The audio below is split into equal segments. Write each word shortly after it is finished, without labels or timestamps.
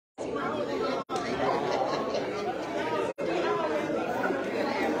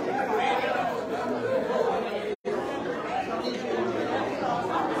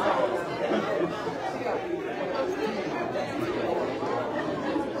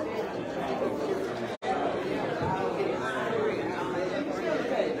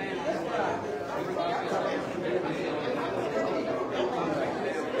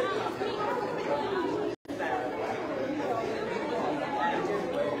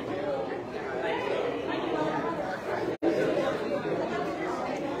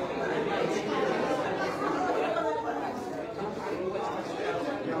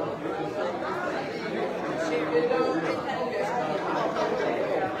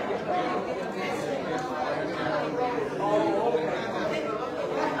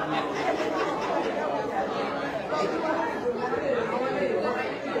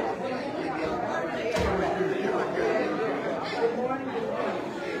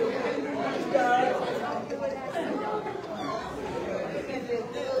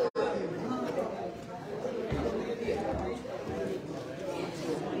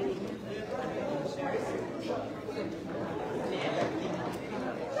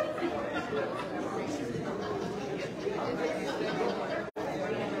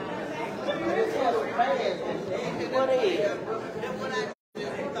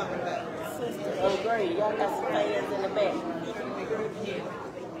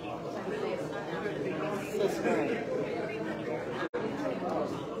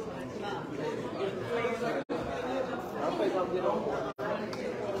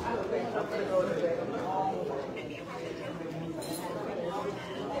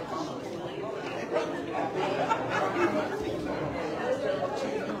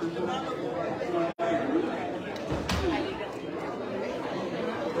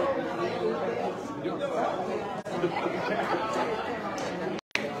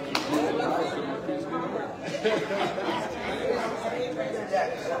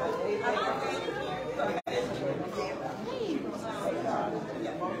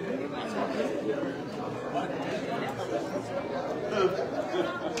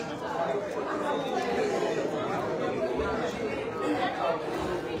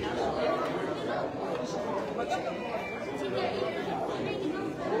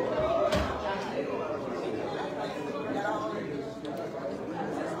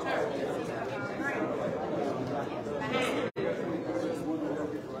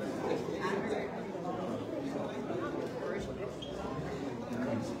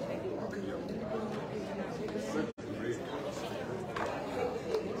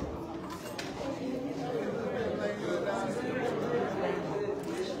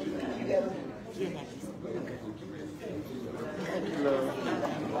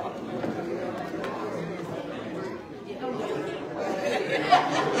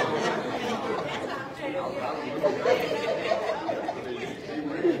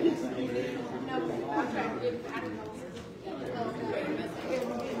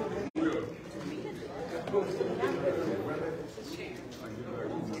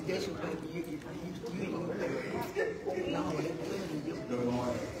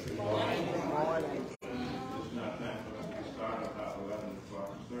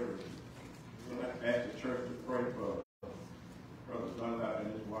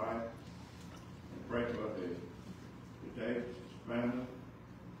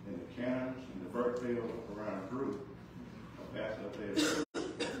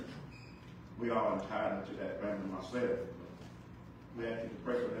We are entitled to that family myself. We ask you to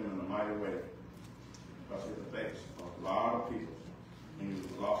pray for them in a mighty way, because it affects a lot of people and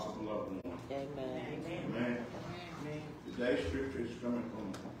the loss of a loved one. Amen. Amen. Amen. Today's scripture is coming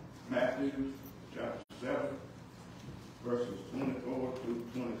from Matthew chapter 7, verses 24 through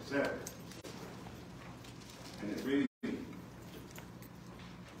 27. And it reads,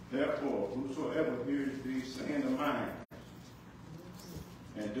 "Therefore, whosoever hears these sayings of mine,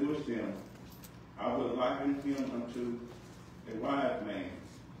 and doeth them, I will liken him unto a wise man,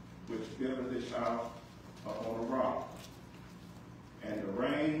 which builded his house upon a rock. And the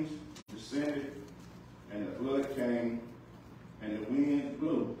rains descended, and the flood came, and the wind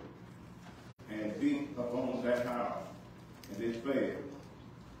blew, and beat upon that house, and it fell.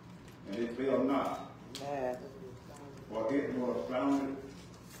 And it fell not, for it was founded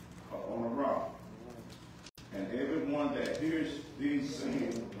upon a rock. And everyone that hears these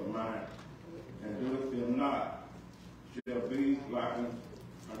sayings of mine, and doeth them not, shall be likened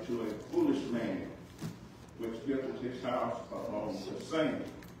unto a foolish man, which built his house upon the sand.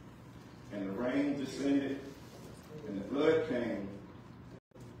 And the rain descended, and the flood came,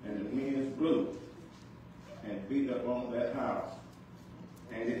 and the winds blew, and beat upon that house,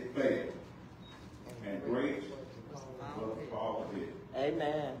 and it fell. And great was the fall of it."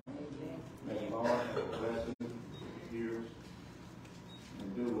 Amen. May the Lord bless us, hearers,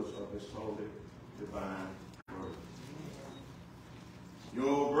 and doers of this holy, divine word.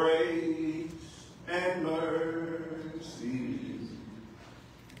 Your grace and mercy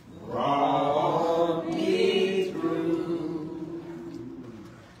brought me through.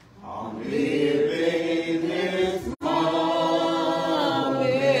 I'm living this moment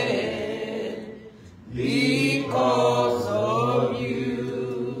because of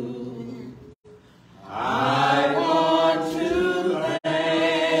you. I want to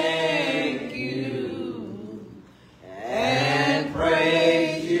thank you and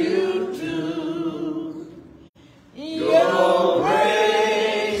praise you too. Your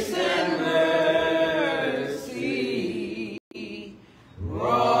grace and mercy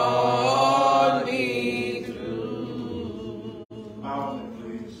brought me through. Now,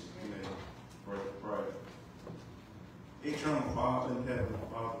 please, pray. Eternal Father in heaven,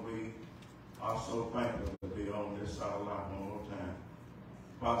 Father, we are so thankful to be on this side of life one more time.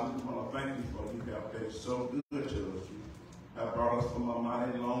 Father, we want to thank you for you have been so good to us. You have brought us from a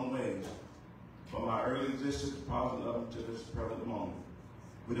mighty long ways, from our early existence, Father, up to this present moment.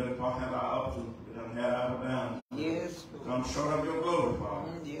 We don't have our ups and we don't have our downs. Yes. Come short of your glory,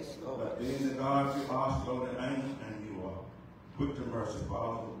 Father. Yes, Lord. But being the God you are, slow to anger, and you are quick to mercy,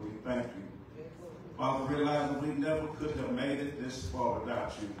 Father. We thank you. Father, realizing we never could have made it this far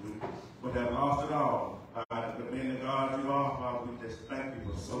without you. We would have lost it all. But being the God you are, Father, we just thank you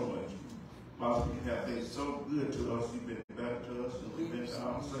for so much. Father, you have been so good to us. You've been better to us than we've been to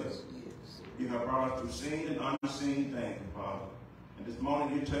ourselves. You have brought us through seen and unseen things, Father. And this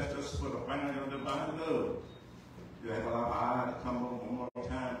morning you touched us with a finger of divine love. You have allowed our eyes to come on one more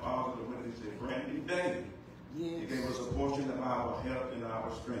time, Father, to witness a brand new day. Yes. He gave us a portion of our health and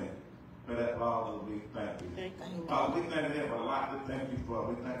our strength. For that, Father, we thank you. Father, we thank you for a lot to thank you for.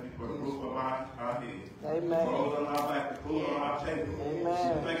 We thank you for the roof of our head. Amen. For clothes on our back, the food on our table.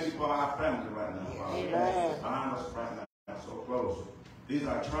 Amen. We thank you for our family right now, Father. Amen. Find us right now, so close. These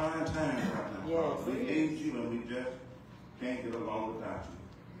are trying times right now, yes. Father. We need you and we just can't get along without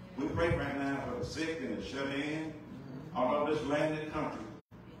you. We pray right now for the sick and the shut in, all over this land and country.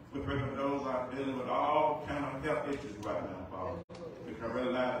 We pray for those who are dealing with all kind of health issues right now, Father. We can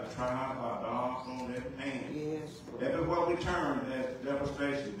realize the trials are dogs on their hand. Yes. Everywhere we turn, there's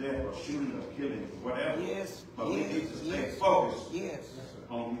devastation, death, or shooting, or killing, or whatever. Yes. But we need to stay focused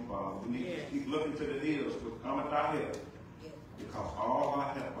on you, Father. We need to keep looking to the hills to come at our help. Because all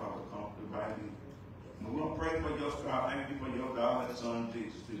our help, Father, comes through by you. And we're going to pray for your God. Thank you for your God and Son,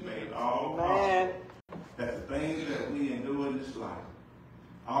 Jesus, who made all possible that the things that we endure in this life,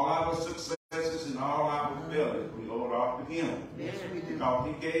 all our successes and all our failures, we owe it all to him. Yes, we do. Because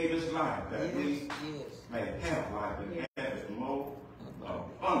he gave his life that we may have life and have it more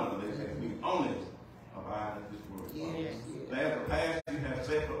abundantly as we only abide in this world. Yes. There's a path you have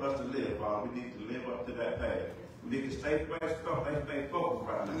set for us to live, Father. We need to live up to that path. We need to stay focused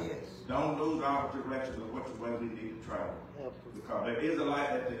right now. Yes. Don't lose our direction of which way we need to travel. Because there is a light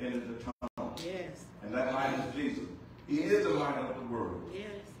at the end of the tunnel. Yes. And that light is Jesus. He is the light of the world. Yes.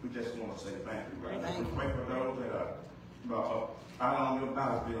 We just want to say thank you right now. We pray for those that are out on your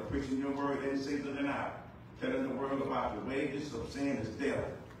battlefield, preaching your word in season and out, telling the world about the wages of sin is death,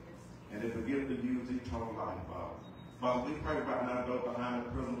 and if we give to you the eternal life, Father. Father, we pray right now, those behind the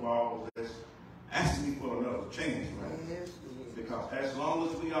prison walls that's asking you for another change, right? Yes. Because as long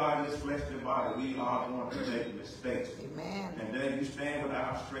as we are in this fleshly body, we are going to make mistakes. Amen. And then you stand with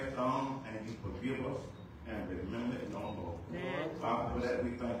our strength on and you forgive us and remember it no more. Amen. Father, for that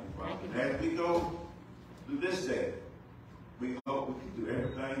we thank you, Father. And as we go through this day, we hope we can do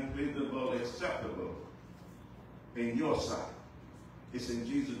everything pleasable, acceptable in your sight. It's in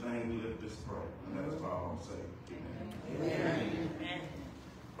Jesus' name we lift this prayer. And that is all I'm saying. Amen. Amen. Amen.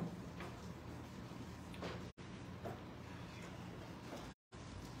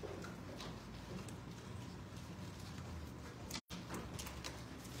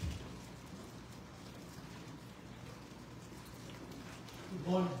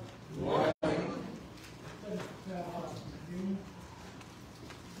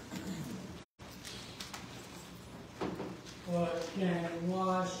 What can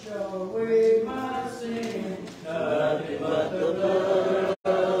wash away my sin? Nothing but the blood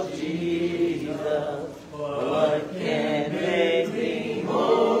of Jesus. What can make me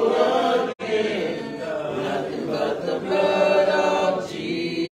whole again? Nothing but the blood of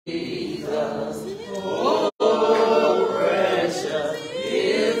Jesus. Oh, precious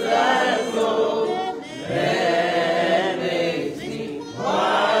is thy flow that makes me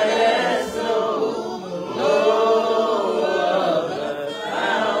white as snow. No other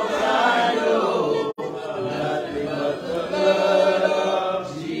found I know, nothing but the blood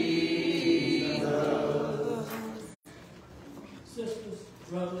of Jesus. Sisters,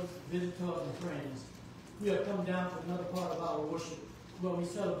 brothers, visitors, and friends, we have come down to another part of our worship where we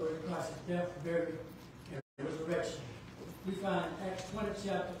celebrate Christ's death, burial, and resurrection. We find Acts 20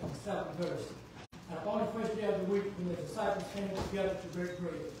 chapter and 7th verse. And upon the first day of the week, when the disciples came together to break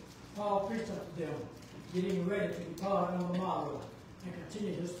bread, Paul preached unto them, getting ready to depart on the morrow, and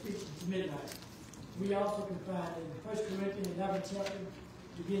continued his speech until midnight. We also can find in 1 Corinthians 11 chapter,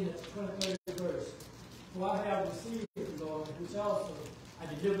 beginning at the 23rd verse. For I have received the Lord, which also I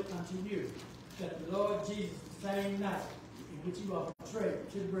delivered unto you, that the Lord Jesus, the same night in which you are betrayed,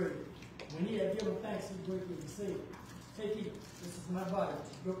 took bread. When he had given thanks, he broke it and said, Take it, this is my body,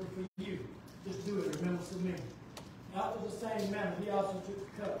 which is broken for you. Just do it in remembrance of me. After the same manner, he also took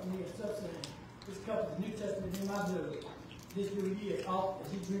the cup, and he had said, This cup is the New Testament in my blood. This do ye as often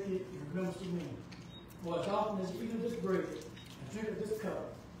as you drink it in remembrance of me. For as often as you eat of this bread and drink of this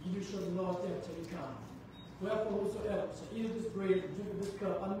cup, you do show the Lord's death till he come. Wherefore, whosoever shall eat of this bread and drink of this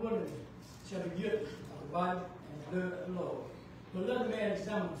cup unwillingly shall be guilty of the body and the blood of the Lord. But let a man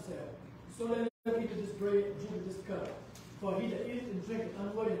examine himself. So let him eat of this bread and drink of this cup. For he that eateth and drinketh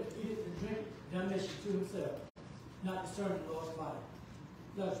unwillingly eateth and drinketh damnation to himself, not discerning the Lord's body.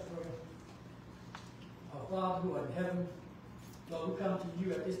 Let us pray. Our Father who art in heaven, Lord, we come to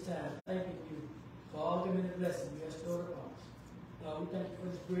you at this time, thanking you for all the many blessings you have stored upon us. Lord, we thank you for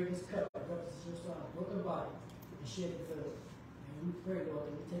this bread, this cup, that represents your Son, broken body, and shed blood. And we pray, Lord,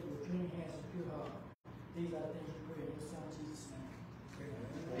 that we take it with clean hands and pure heart. These are the things we pray in your Son, Jesus' name.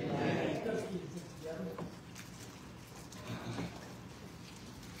 Amen. Let's keep it together.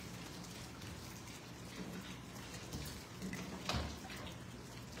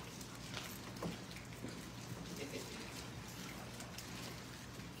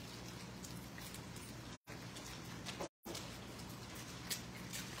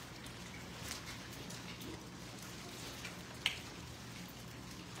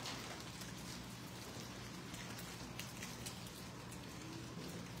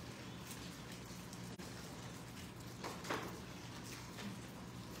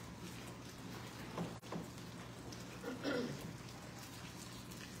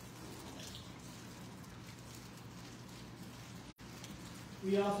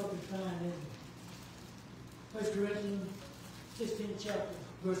 We also can find in 1 Corinthians 16th chapter,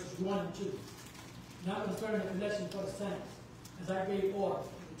 verses 1 and 2. Now concerning the election for the saints, as I gave order to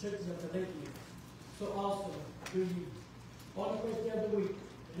the churches of Galatia, so also do you. On the first day of the week,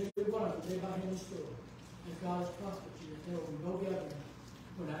 and every one of you lay by him in store, and God has prospered you, that there will be no gathering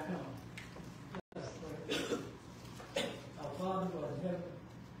when I come. Let us pray. Our Father, Lord in heaven,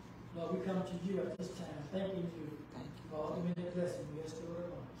 Lord, we come to you at this time, thanking you for all the many blessings you bestowed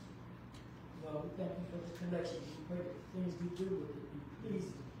upon us. Lord, we thank you for this connection. We pray that the things we do with it be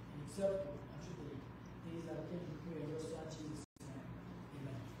pleasing and acceptable unto thee. These are the things we pray in your Son, Jesus' name.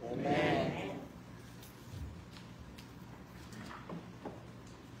 Amen. Amen.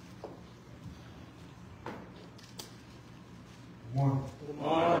 Good morning. Good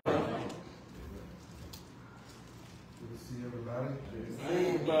morning. Good to see everybody.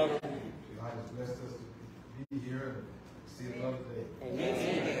 See you, brother. God has blessed us to be here and see another day.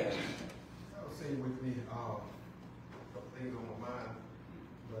 Amen. I'll say with me a couple things on my mind.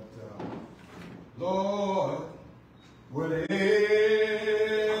 But Lord, whatever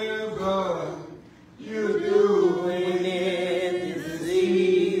you do in this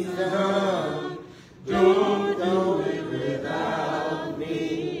season, don't do it without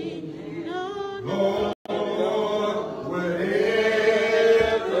me. Lord, whatever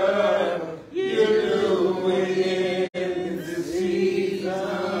you do in this season,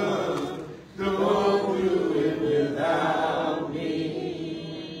 don't do it without me.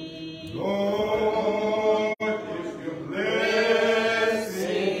 Lord, if you're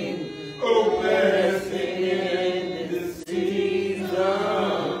blessing, oh blessing in this season,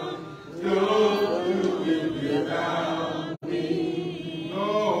 don't do it without me.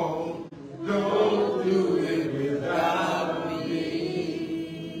 No, don't do it without me.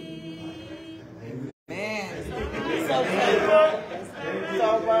 Man, so good. So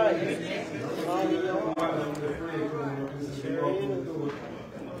right.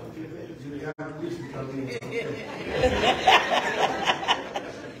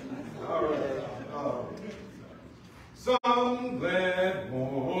 All right. Some glad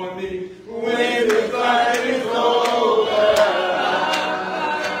morning when the fight is over,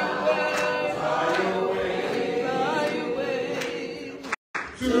 fly away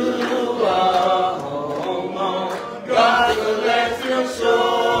to our home on God's celestial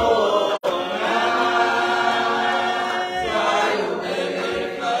shore. Fly away,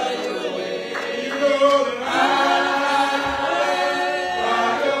 you know that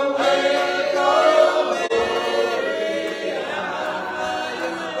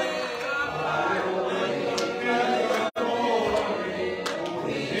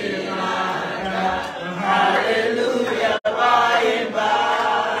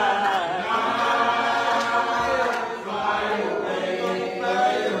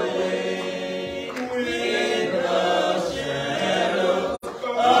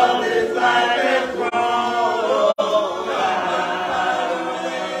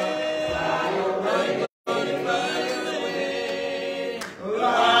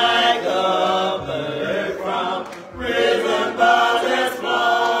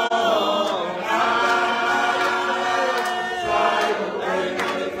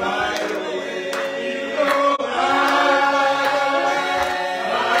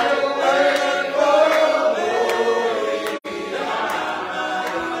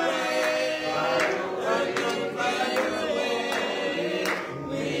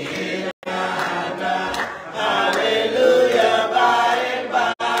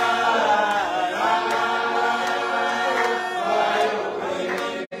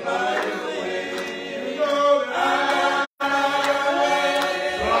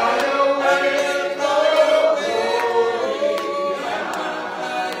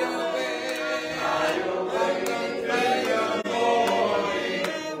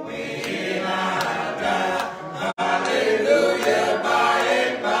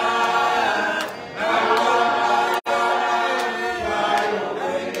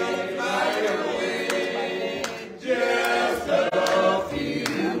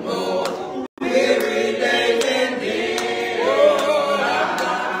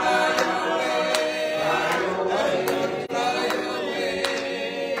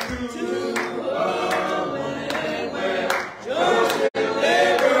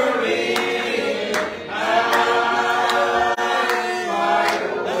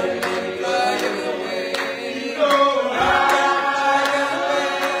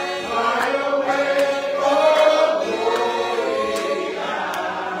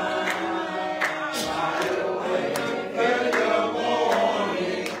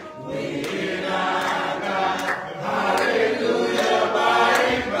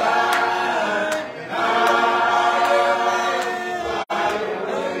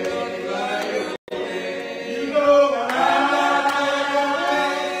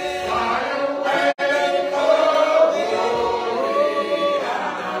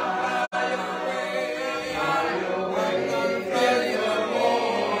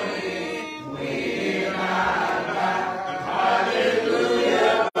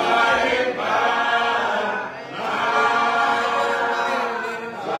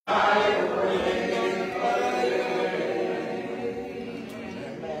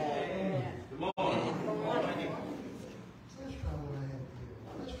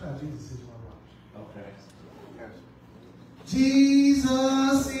Jesus is my rock. Okay.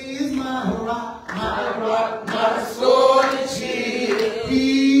 Jesus is my rock, my sword and shield.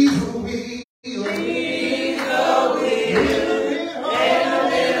 He's the wheel. He's the wheel. And the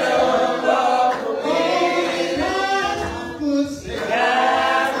middle of the wheel. My footsteps.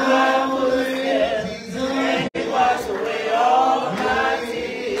 Guide my footsteps. Jesus. And he wash away all of my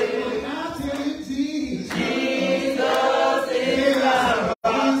tears. I tell you, Jesus. Jesus is my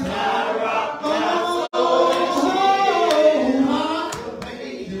rock, my rock, my sword and shield.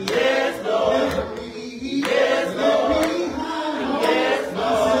 Yes, Lord. Yes, Lord. Yes,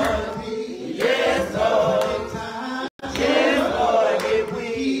 Lord. Yes, Lord. Yes, Lord. Get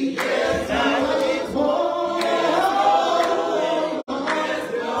weak. Yes, Lord. Get poor. Yes, Lord.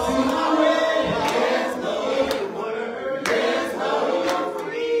 Yes, Lord. Your word. Yes, Lord. You're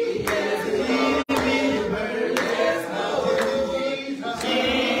free. Yes, Lord. Yes, Lord.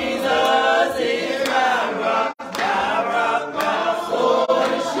 Jesus is my rock, my sword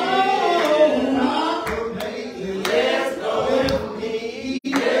and shield. Yes, Lord.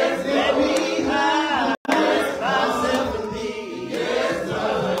 Yes, let me hide myself in thee. Yes,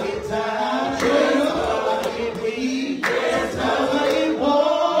 Lord. Get tired. Yes, Lord. Get weak. Yes, Lord. Get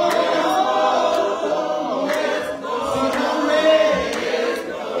poor. Yes, Lord. I'm ready. Yes,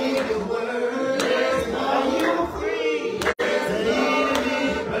 Lord. In your word. Yes, Lord. You're free. Yes, Lord.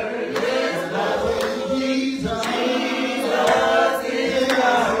 Yes, Lord. Jesus. Jesus is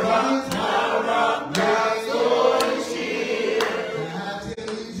my rock, my sword and shield. I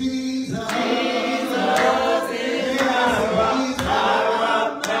tell you, Jesus. Jesus is my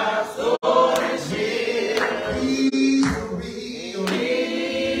rock, my sword and shield. He's the real.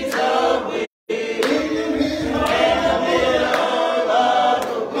 He's the wheel. In the middle of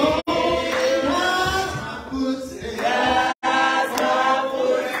the wheel. My footsteps. Guides my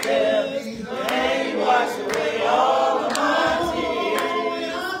footsteps. And he wash away all of my tears.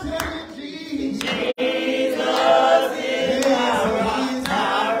 I tell you, Jesus. Jesus is my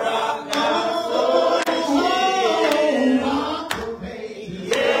rock, my sword and shield.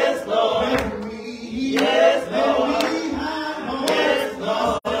 Yes, Lord. Yes, Lord. Yes,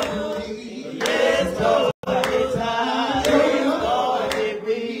 Lord. Yes, Lord. I get tired. Yes, Lord. I get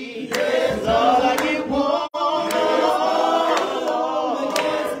weak. Yes, Lord. I get warm.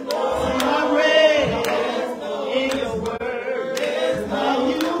 Yes, Lord. I'm ready. Yes, Lord. In your word. Yes, Lord.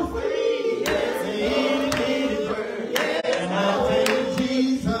 You free. Yes, in the word. Yes, I tell you,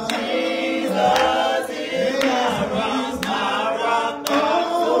 Jesus. Jesus is my rock, my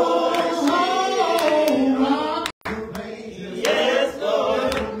sword and shield. Yes,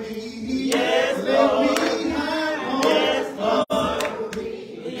 Lord. Yes, Lord. Yes, Lord.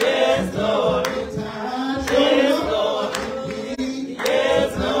 Yes, Lord. Yes, Lord.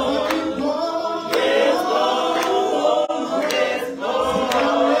 Yes, Lord. Yes, Lord. Yes,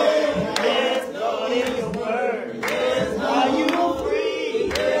 Lord. Yes, Lord. In your word. Yes, Lord. You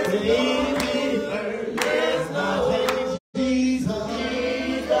free. Yes, in the word. Yes, Lord. Jesus.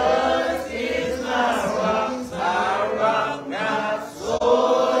 Jesus is my rock, my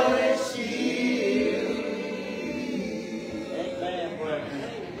sword and shield. Amen, brother.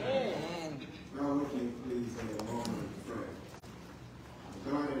 Now we can please have a moment of prayer.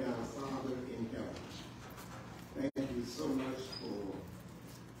 God and our Father in heaven, thank you so much for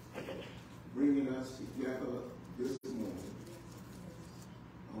bringing us together this morning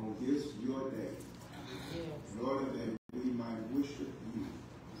on this your day, in order that we might worship you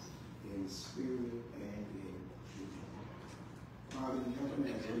in spirit and in truth. Father in heaven,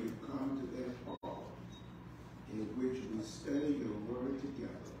 as we come to that part in which we study your word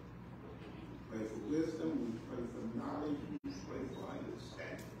together, we pray for wisdom, we pray for knowledge, we pray for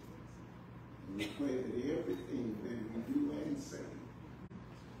understanding. And we pray that everything that we do and say,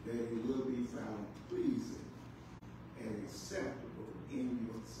 that it will be found pleasing and acceptable in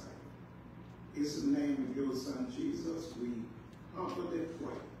your sight. It's in the name of your Son, Jesus, we humbly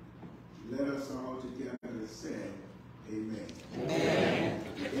pray. Let us all together say, amen. Amen.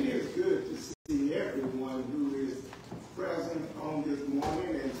 It is good to see everyone who is present on this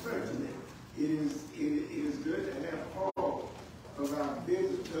morning, and certainly it is good to have all of our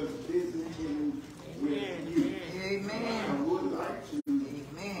visitors visiting with you. Amen. I would like to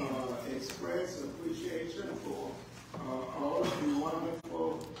express appreciation for all of the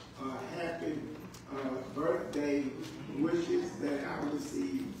wonderful, happy birthday wishes that I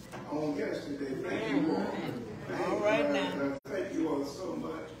received on yesterday. Thank you all. All right now. Thank you all so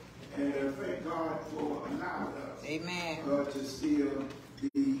much. And thank God for allowing us Amen. To still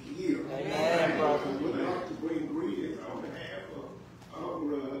be here. Amen, brother. I would like to bring greetings on behalf of our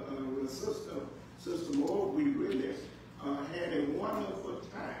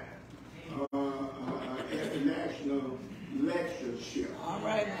time at the National Lectureship. All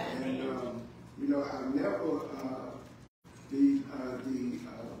right. And you know, I've never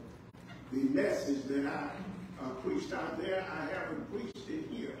the message that I preached out there, I haven't preached it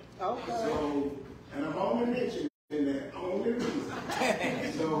here. Okay. So, and I'm only mentioning that only reason.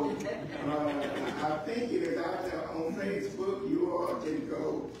 So, I think it is out there on Facebook. You all can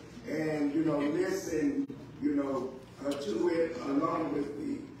go and, you know, listen, you know, to it along with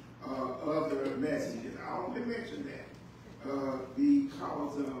the other messages. I only mention that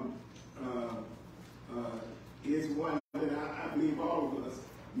because it's one that I believe all of us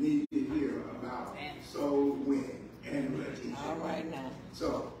need to hear about soul winning and retention. All right now.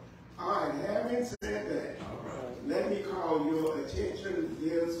 So, all right, having said that, let me call your attention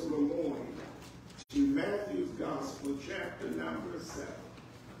this morning to Matthew's Gospel, chapter number 7.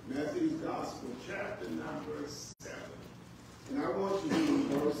 Matthew's Gospel, chapter number 7. And I want you to read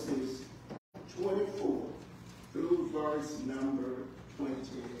verses 24 through verse number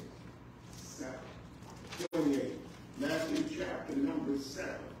 28. Matthew chapter number 7,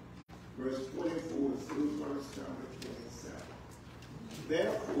 verse 24 through verse number 27.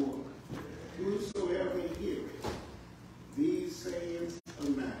 Therefore, whosoever heareth these sayings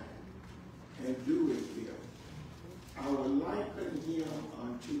of mine, and doeth them, I will liken him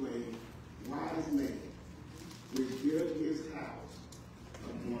unto a wise man which built his house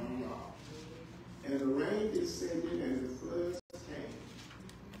upon a rock. And the rain descended, and the floods came,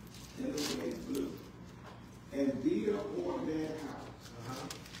 and the wind blew, and beat upon that house,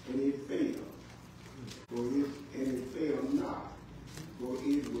 and it fell, and it fell not, for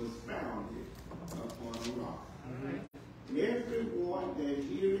it was founded upon a rock. And every one that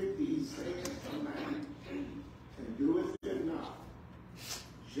heareth these sayings of mine, and doeth them not,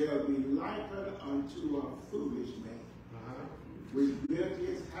 shall be likened unto a foolish man, which built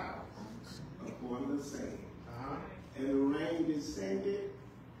his house upon the sand. And the rain descended,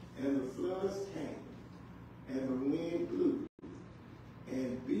 and the floods came, and the wind blew, and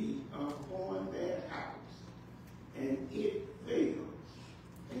beat upon that house, and it fell,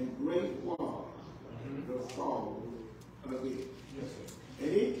 and great waters the fall of it.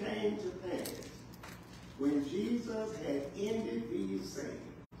 And it came to pass, when Jesus had ended these sayings,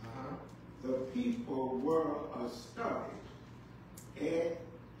 the people were astonished at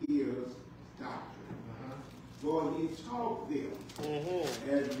his doctrine. For he taught them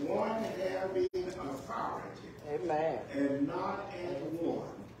as one having authority, Amen. and not as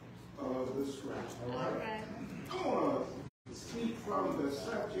one of the scribes. All right. I want to speak from the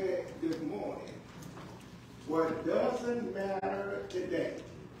subject this morning. What doesn't matter today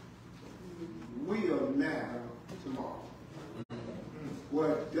will matter tomorrow.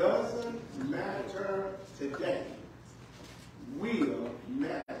 What doesn't matter today will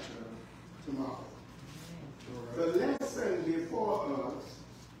matter tomorrow. The lesson before us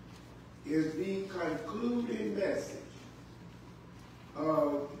is the concluding message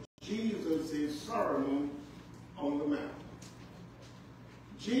of Jesus' Sermon on the Mount.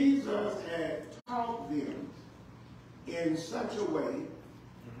 Jesus had taught them in such a way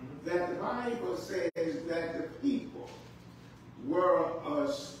that the Bible says that the people were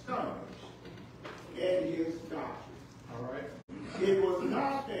astonished at his doctrine. All right. It was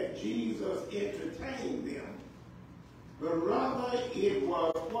not that Jesus entertained them, but rather it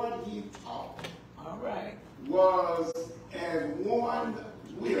was what he taught. All right. Was as one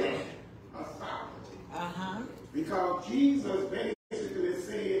with authority. Because Jesus basically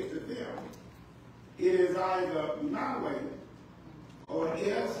said to them, it is either my way or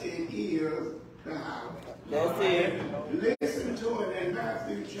else it is the highway. That's it. Listen to it in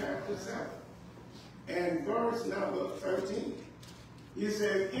Matthew chapter 7 and verse number 13. He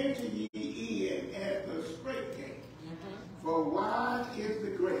says, enter ye in at the straight gate, for wide is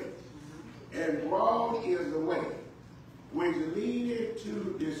the gate, and broad is the way, which leadeth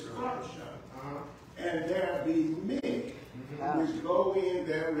to destruction, and there be many which go in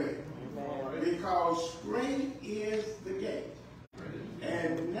therein. Because straight is the gate,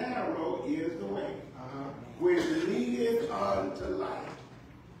 and narrow is the way, which leadeth unto life,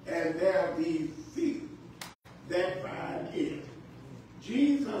 and there be few that find it.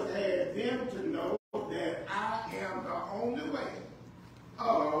 Jesus had them to know that I am the only way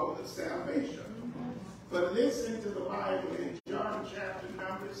of salvation. But listen to the Bible in John chapter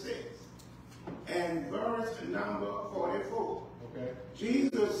number 6 and verse number 44. Okay.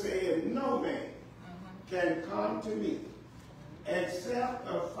 Jesus said, no man can come to me except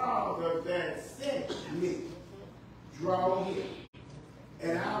the Father that sent me draw him,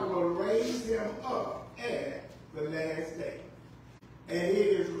 and I will raise him up at the last day. And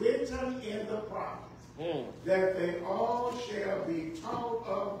it is written in the prophets that they all shall be taught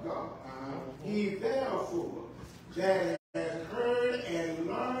of God. He therefore that has heard and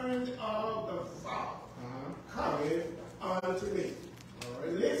learned of the Father cometh unto me.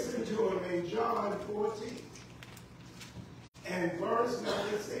 Listen to him in John 14 and verse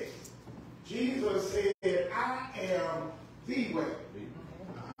number 6. Jesus said, I am the way.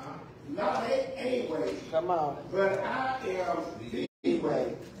 Not a way. Come on. But I am the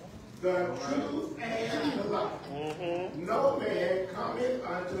way, the truth, and the life. No man cometh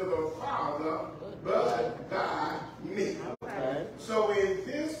unto the Father but by me. Okay. So in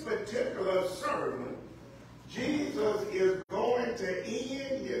this particular sermon, Jesus is going to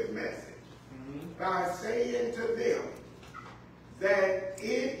end his message by saying to them that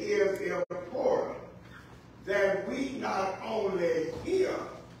it is important that we not only hear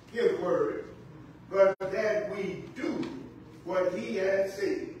his word, but that we do what he has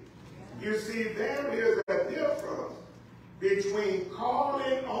said. You see, there is a difference between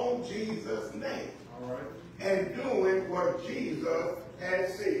calling on Jesus' name and doing what Jesus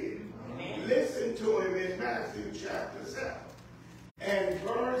has said. Listen to him in Matthew chapter 7 and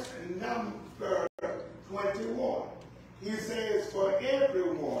verse number 21. He says, for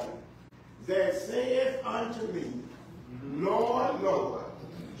everyone that saith unto me, Lord, Lord,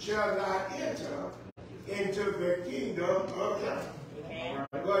 shall not enter into the kingdom of heaven,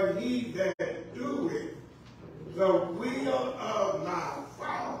 but he that doeth the will of my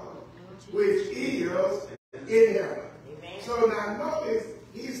Father, which is in heaven. So now notice,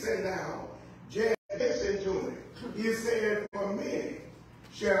 he said now, just listen to me. He said, for many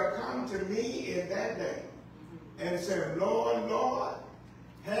shall come to me in that day and say, Lord, Lord,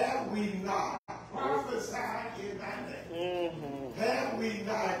 have we not prophesied in thy name? Have we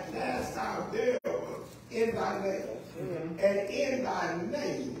not cast out devils in thy name? And in thy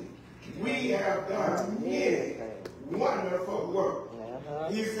name we have done many wonderful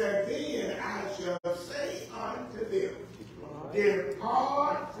works. He said, then I shall say unto them,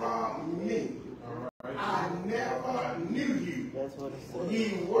 depart from me. I never knew you.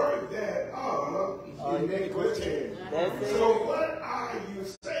 Ye work that of iniquity. So what are you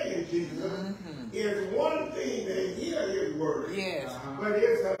saying, Jesus? It's one thing to hear his word, but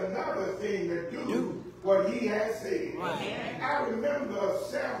it's another thing to do what he has said. I remember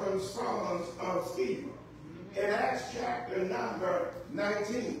 7 sons of Stephen in Acts chapter number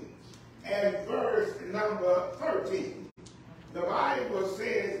 19 and verse number 13. The Bible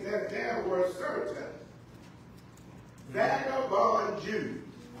says that there were certain vagabond Jews,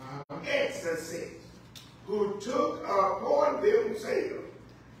 exorcists, who took upon themselves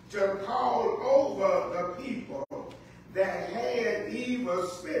to call over the people that had evil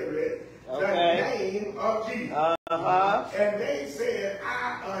spirit the name of Jesus. And they said,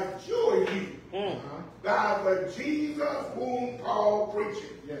 I adjure you by the Jesus whom Paul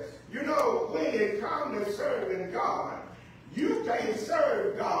preaches. You know, when it comes to serving God, you can't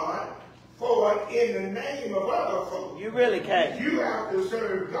serve God for in the name of other folks. You really can't. You have to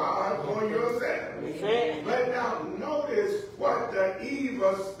serve God for yourself. But now notice what the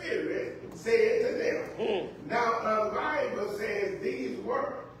evil spirit said to them. Now the Bible says these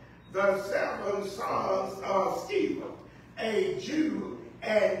were the 7 sons of Stephen, a Jew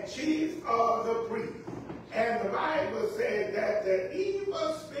and chief of the priests. And the Bible said that the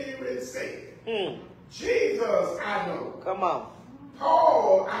evil spirit said, Jesus I know. Come on.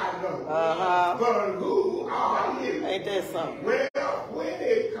 Paul I know. But who are you? Ain't that something? Well, when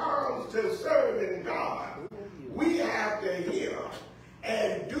it comes to serving God, we have to hear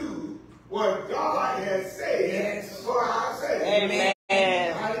and do what God has said for our sake.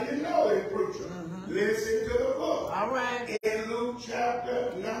 Amen. How do you know it, preacher? Listen to the book. All right. In Luke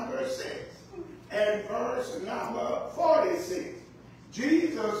chapter number 6 and verse number 46,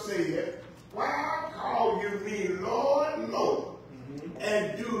 Jesus said, why call you me Lord, Lord,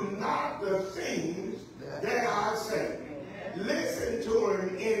 and do not the things that I say? Listen to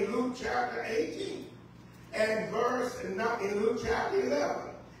him in Luke chapter 18 and in Luke chapter 11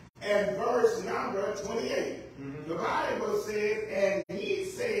 and verse number 28. The Bible said, and he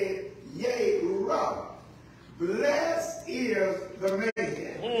said, yea, rather, blessed is the man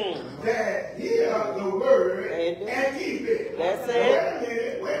that hear the word and keep it. That's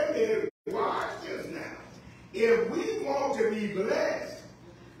it. Wait a minute. Watch this now. If we want to be blessed,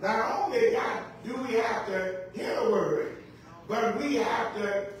 not only do we have to hear the word, but we have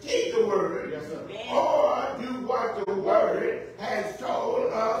to keep the word, or do what the word has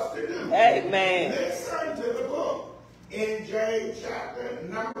told us to do. Amen. Listen to the book in James chapter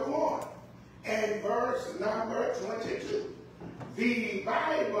number 1 and verse number 22. The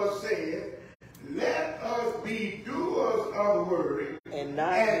Bible says, let us be doers of the word And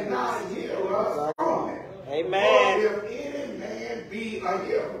not hearers only. Amen. For if any man be a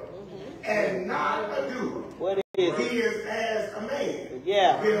hearer and not a doer, What is he it? is as a man,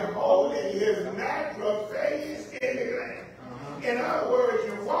 Yeah. beholding his natural face in the glass. In other words,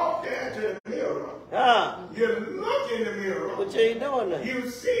 you walk down to the mirror, you look in the mirror, But you ain't doing that. you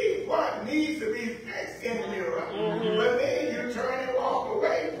see what needs to be fixed in the mirror, but then you turn and walk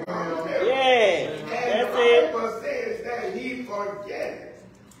away from the mirror. Yeah. And That's the it. Bible says that he forgets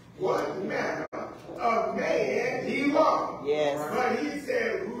what manner of man he was. Yes. But he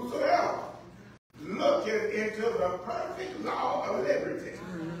said, whosoever looketh into the perfect law of liberty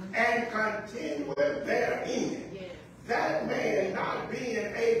and continueth therein, that man not being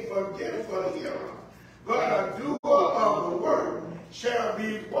a forgetful hearer, but a doer of the word, shall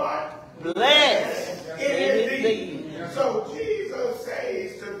be what? Blessed in his in deed. deed. So Jesus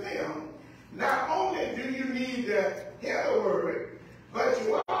says to them, not only do you need to hear the word, but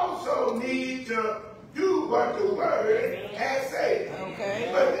you also need to do what the word has said. Okay.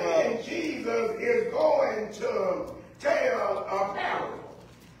 But then Jesus is going to tell a parable.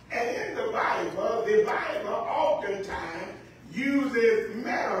 And in the Bible oftentimes uses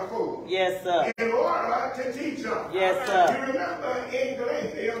metaphors. Yes, sir. In order to teach us. Yes, sir. You remember in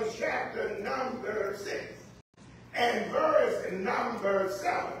Galatians chapter number 6 and verse number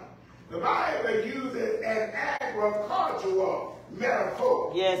 7, the Bible uses an agricultural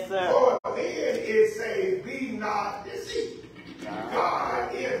metaphor. Yes, sir. For then it says, be not deceived.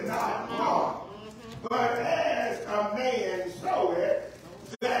 God is not mocked. But as a man soweth,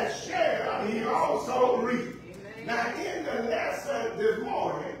 that shall he also reap. Now in the lesson this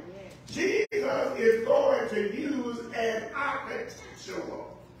morning, Jesus is going to use an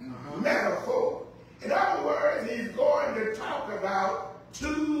architectural metaphor. In other words, he's going to talk about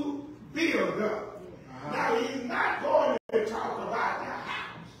to build up. Now he's not going to talk about the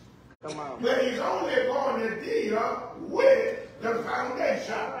house. Come on. But he's only going to deal with the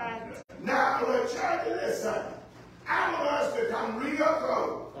foundation. Now, church, listen. I want us to come real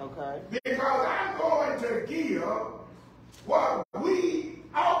close. Okay. Because I'm going to give what we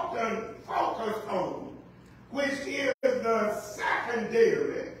often focus on, which is the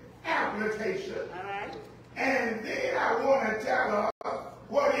secondary application. All right. And then I want to tell us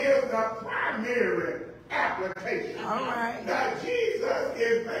what is the primary application. All right. Now, Jesus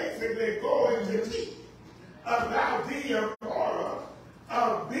is basically going to teach about the importance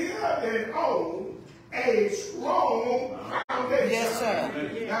of building on a strong foundation. Yes,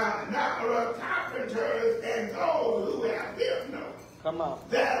 sir. Now, carpenters and those who have built know Come on.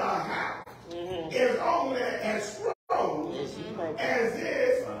 that a house is only as strong as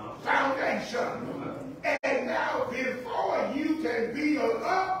its foundation. And now, before you can build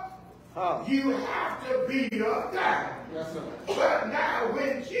up, you have to build down. Yes, sir. But now,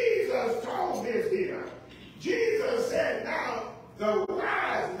 when Jesus told this here, Jesus said, now, the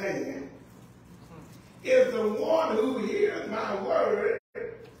wise man is the one who hears my word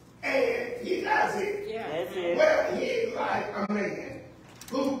and he does it. Yeah. That's it. Well, he's like a man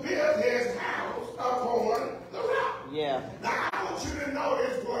who built his house upon the rock. Yeah. Now, I want you to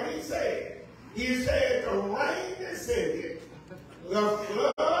notice what he said. He said the rain descended, the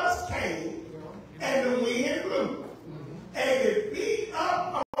floods came, and the wind blew, and it beat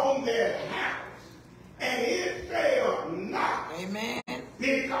up on their house, and it fell not. Amen.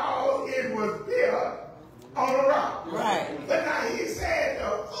 Because it was built on a rock. Right. But now he said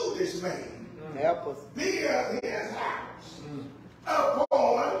the foolish man Help us. built his house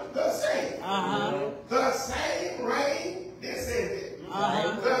upon the sand. The same rain descended.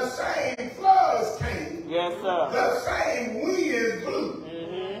 The same floods came. Yes, sir. The same winds blew.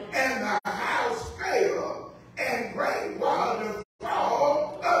 And the house fell, and great waters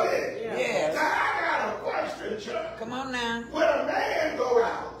fall of it. Yes. Now I got a question, church. Come on now. When a man go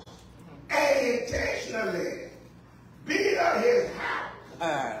out and intentionally build his house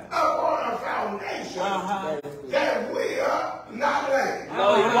upon a foundation that will not lay.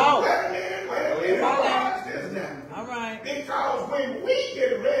 No, he won't. Wait a minute, watch this now. All right. Because when we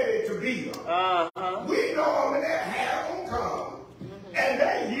get ready to build, we normally have them come and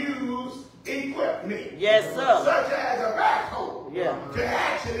they use equipment. Yes, sir. Such as a backhoe. Yeah. To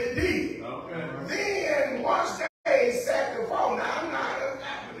actually dig. Okay. Then once they set the phone, now I'm not a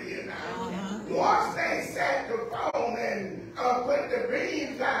Catholic now. Once they set the phone and put the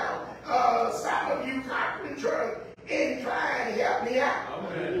beams down, some of you carpenters in trying to help me out.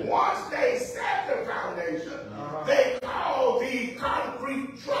 Okay. Once they set the foundation, they call the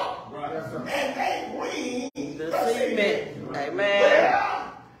concrete truck. Right. And they bring The cement. Amen.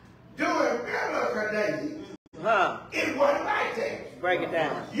 Well, during biblical days, it wasn't like that. Break it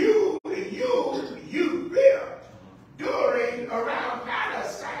down. You built during around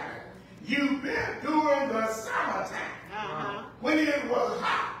Palestine. You built during the summertime when it was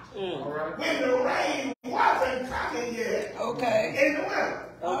hot. When the rain wasn't coming yet. Okay. In the winter.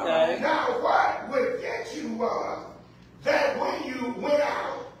 Okay. Now what would get you was that when you went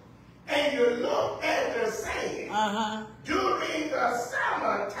out and you looked at the sand during the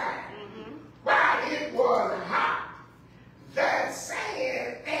summertime, while it was hot, that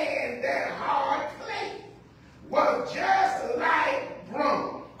sand and that hard clay was just like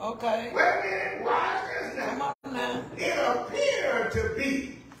bronze. Okay. Wait a minute, watch this now. Come on now. It appeared to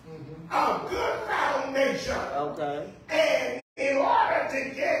be a good foundation. Okay. And in order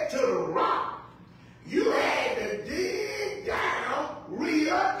to get to the rock, you had to dig down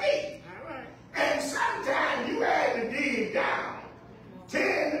real deep. And sometimes you had to dig down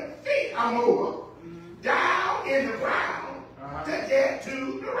 10 feet or more down in the ground to get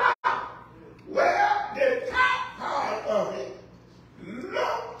to the rock. Well, the top part of it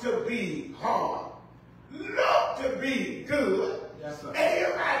looked to be hard, looked to be good. Yes, sir. And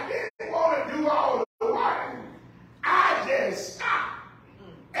if I didn't want to do all the work, I just stop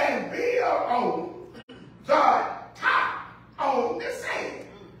and build on the top on the sand.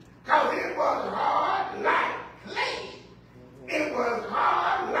 Because it was hard like clay. It was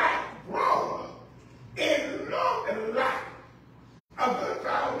hard like bronze. It looked like a good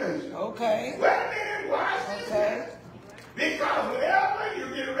foundation. Okay. Wait a minute, watch this. Okay. Because whenever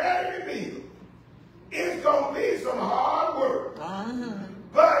you get ready to build, it's going to be some hard work.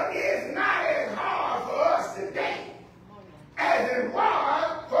 But it's not as hard for us today as it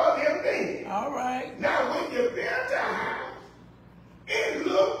was for them then. All right. Now, when you built a house, it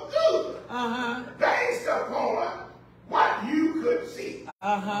looked good based upon what you could see.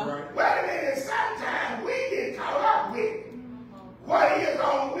 Right. Wait a minute, sometimes we get caught up with what is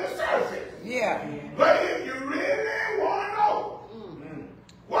on the surface. Yeah. But if you really want to know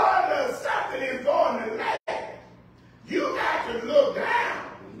whether something is going to last, you got to look down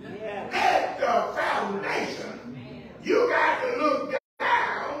at the foundation. You got to look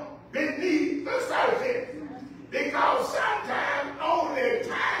down beneath the surface. Because sometimes only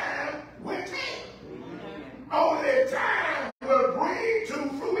time will tell. Only time will bring to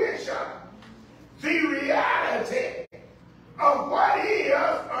fruition the reality of what is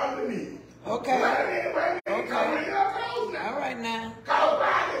underneath. Okay. Wait a minute, come real close now. All right now. Because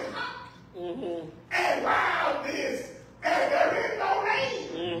while it's hot, and while this, and there is no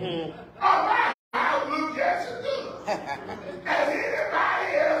rain, our house looks just as good as anybody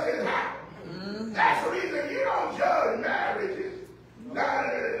else's house. That's the reason you don't judge marriages. No,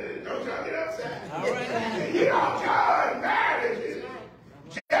 don't y'all get upset. All right now. You don't judge marriages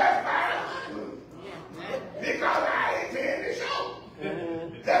just by the honeymoon. Because I intend to show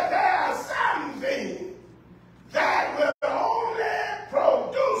that there are some things that will only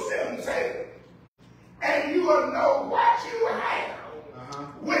produce themselves. And you will know what you have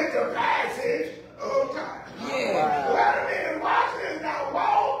with the passage of time. Yeah. Wait a minute, watch this now.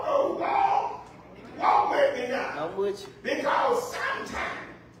 Walk with me now. I'm with you. Because sometimes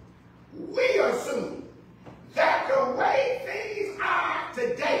we assume that the way things are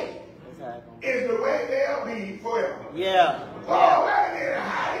today is the way they'll be forever. Yeah. Oh, wait a minute.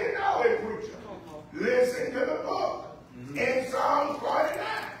 How do you know it, preacher? Listen to the book in Psalm 49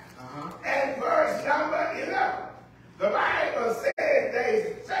 and verse number 11. The Bible says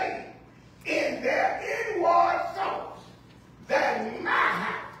they say in their inward thoughts that my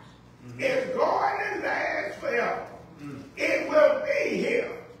house is going to last forever. It will be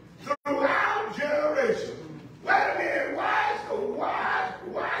here throughout generations. Wait a minute,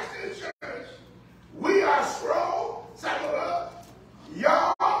 watch this church. We are strong, some of us.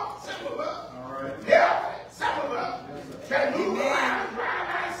 Young, some of us. All right. Healthy, some of us. Can move around, drive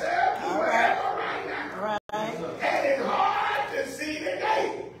ourselves, do whatever right now. Right. And it's hard to see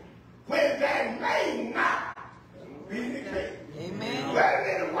today when that may not be the case. Amen. Wait a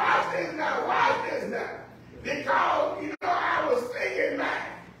minute, watch this now. Because, I was thinking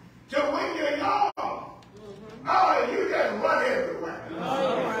back to when you're young. Oh, you just run everywhere.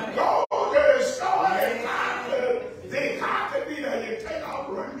 Right. Go to the store and conquer me, you take off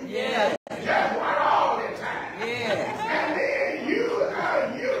running. Yeah. Just run all the time. Yeah. And then you look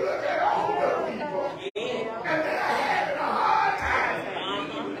at older people, and they're having a hard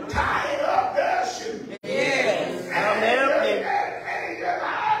time tying up their shoes. Yes. And it's just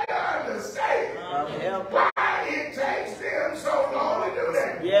hard to understand why it takes them so long to do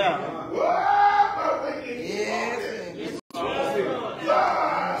that. Yeah. Whoa, but when you Yes.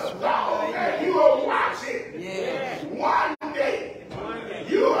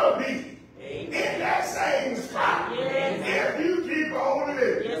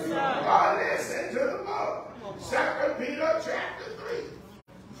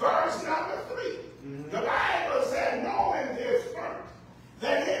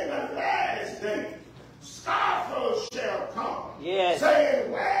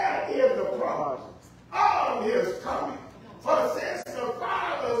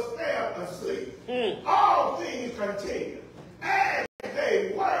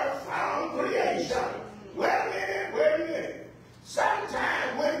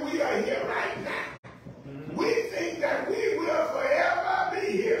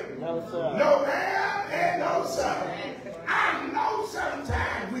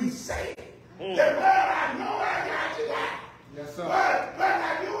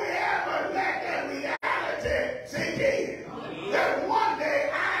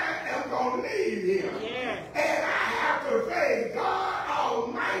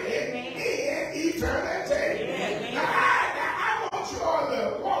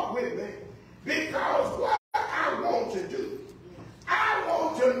 Because what I want to do, I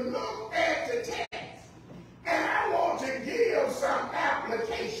want to look at the text and I want to give some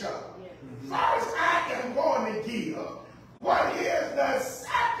application. First, I am going to give what is the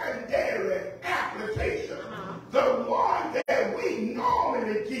secondary application, the one that we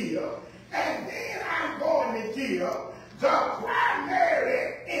normally give, and then I'm going to give the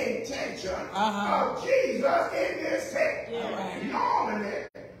primary intention of Jesus in this text. Normally,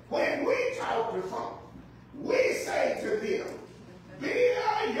 when we talk to folks, we say to them,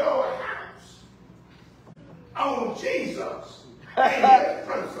 build your house on Jesus and his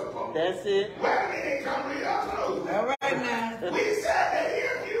principle. That's it. Wait a minute, come read up close. All right now. We said that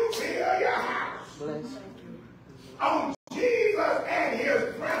if you build your house on Jesus and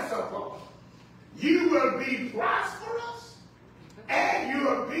his principle, you will be prosperous and you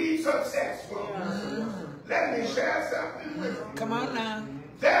will be successful. Let me share something with you. Come on now.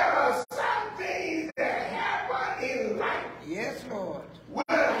 There are some things that happen in life. Yes, Lord. Will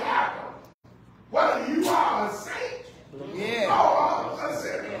happen whether you are a saint or a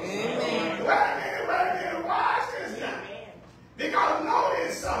sinner. Amen. Wait a minute, watch this now. Because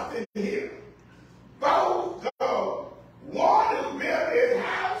notice something here. Both the one who built his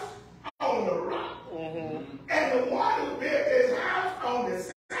house on the rock and the one who built his house on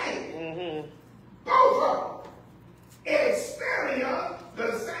the sand, both of them experience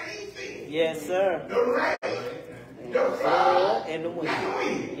the same thing. Yes, sir. The rain, the flood, And the wind.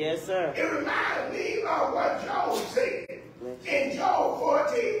 wind. Yes, sir. It reminds me of what Job said in Job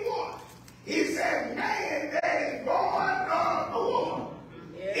 14:1. He said, man that is born of a woman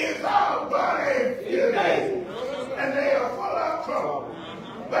is all but a few days, and they are full of trouble.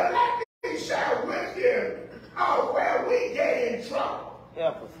 But let me share with you where we get in trouble.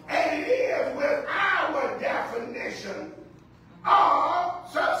 Help us. And it is with our definition of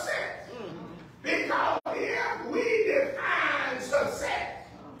success. Because if we define success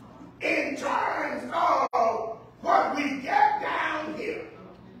in terms of what we get down here,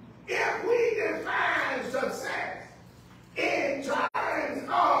 if we define success in terms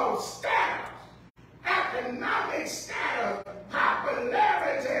of status, economic status,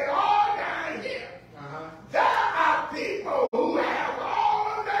 popularity, all down here, there are people who have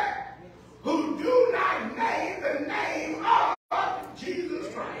all of that who do not name the name of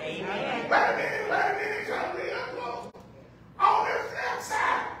Jesus Christ. Wait a minute, come real close. On the flip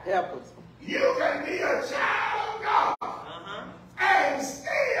side, Help us. you can be a child of God and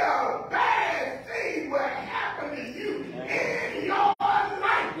still bad things will happen to you in your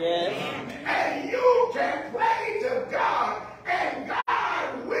life. Yes. And you can pray to God and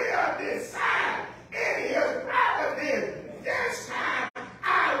God will decide in his providence. This time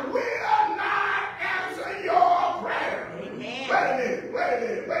I will not answer your prayer. Wait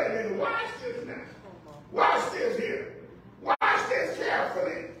a minute. Watch this now. Watch this here. Watch this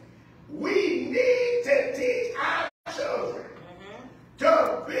carefully. We need to teach our children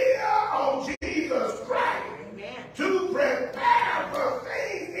to build on Jesus Christ, to prepare for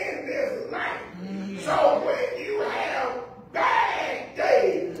things in this life. So when you have bad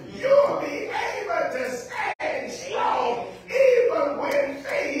days, you'll be able to stand strong even when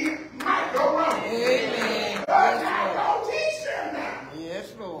things might go wrong. Amen. But I don't teach them now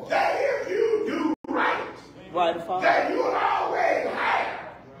Yes, Lord. that if you do right, Right, Father. that you'll always have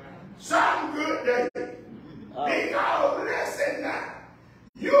some good days. Because listen now,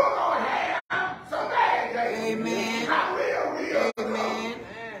 you're going to have some bad days. Amen. I will. Amen.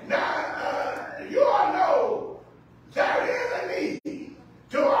 Now, you all know there is a need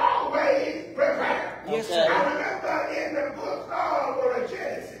to always prepare. Yes, I sir. remember in the book of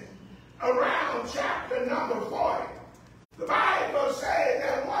Genesis, around chapter number 40, the Bible says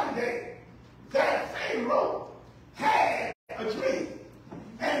that one day that Pharaoh had a dream.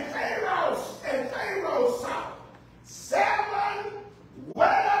 And Pharaoh saw 7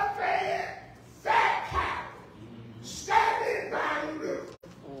 well-fed fat cows standing by the river.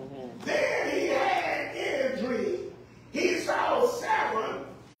 Then he had in a dream, he saw 7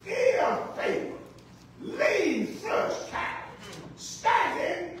 ill-favored, lean-flushed cows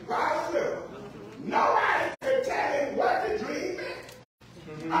standing by the river. Nobody could tell him what the dream meant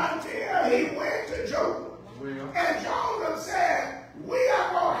until he went to Joseph. And Joseph said, we are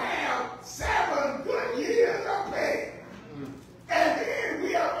going to have 7 good years of plenty. And then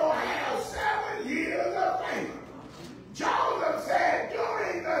we are going to have 7 years of favor. Joseph said,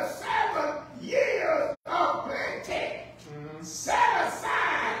 during the 7 years of plenty, set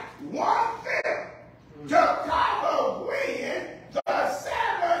aside 1/5 to cover when the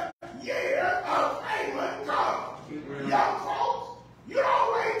 7 years of favor comes. Young folks, you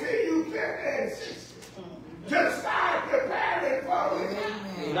don't wait till you 50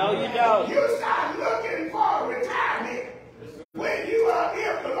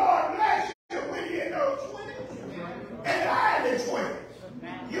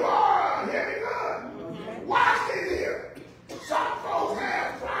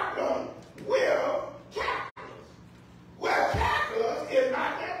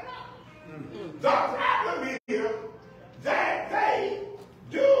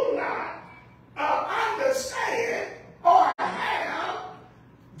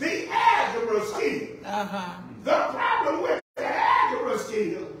 The problem with the algebra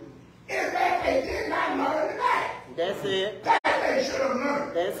skills is that they did not learn the math. That's it. That they should have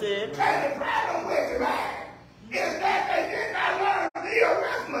learned. That's it. And the problem with the math is that they did not learn the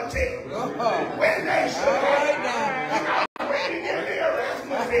arithmetic when they should have. Because when you get the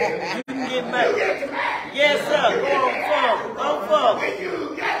arithmetic, You can get you mad. get the math. Yes, sir. You Go get on, the forward. Go algebra. forward. When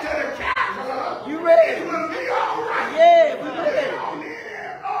you get to the calculus, You ready? it will be all right. Yeah, we But ready. on the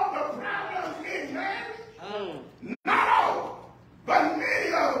end of the problems in math, not all, but many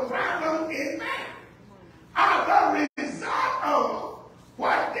of the problems in math are the result of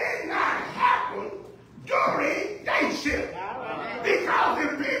what did not happen during day shift. Because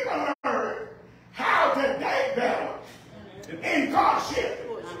if people learn how to date better in God shift,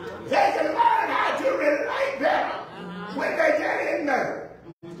 they can learn how to relate better when they get in there.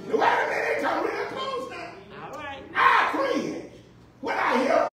 Wait a minute, come real close now. I cringe when I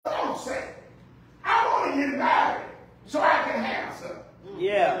hear folks say, I want to get married so I can have some.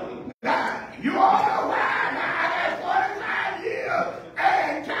 Yeah. Now, you all know why now I got 45 years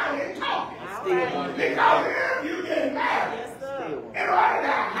and counting talking. Because if you get married, in order to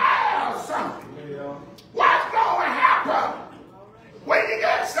have something, what's going to happen when you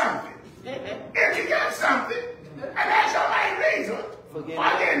get something? If you get something, and that's your main reason for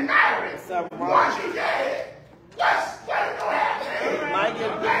getting married, once you get it, what's going to happen? Might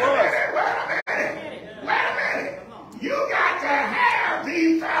get Wait a minute. You got to have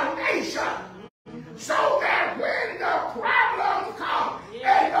the foundation so that when the problems come,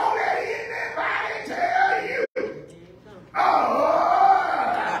 and don't let anybody tell you,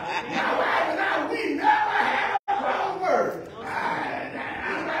 now we never had a wrong word.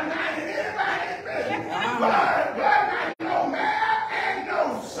 I'm not knocking anybody's business. But not no math and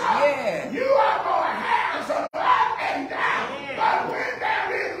no science. You are going to have some up and down. But when there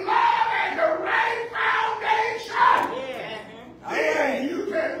is love and the right foundation, then you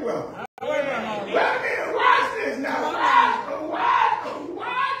can dwell. Wait a minute, watch this now.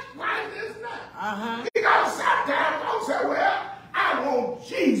 Watch this now. Because sometimes folks say, well, I want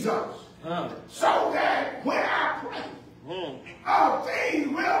Jesus. So that when I pray, things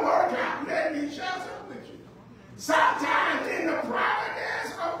will work out. Let me share something with you. Sometimes in the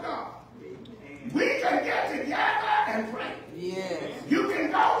providence of God, we can get together and pray. Yes. You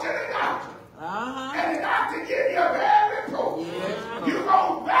can go to the doctor, and the doctor give you a bad report. You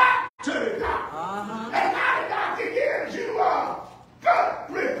go back to the doctor, and now the doctor gives you a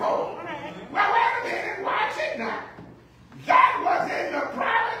good report. Well, wait a minute, watch it now. That was in the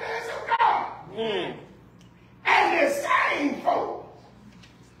providence of God. And the same folks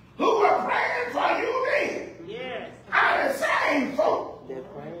who were praying for you then are the same folks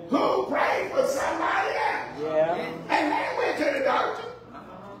who prayed for somebody else. And they went to the doctor,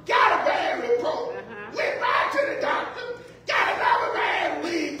 got a bad report, went back to the doctor, got another bad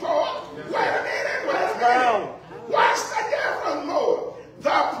report. Wait a minute. What's the difference, Lord? The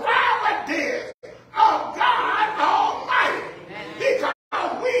providence of God Almighty. Because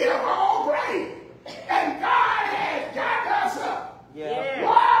we have all prayed. And God has got us up.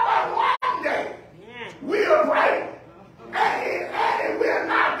 But one day, we'll pray. And it will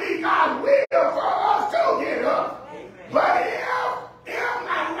not be God's will for us to get up. But if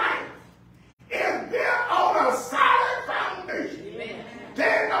my life is built on a solid foundation,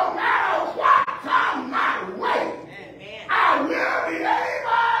 then no matter what comes my way, I will be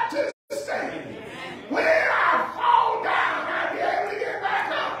able to stand. When I fall down, I'll be able to get back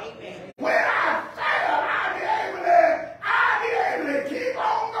up. When I fail, I'll be able to keep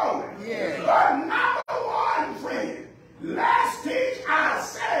on going. But number one, friend, let's teach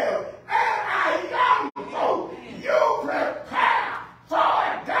ourselves and our young folk, you prepare for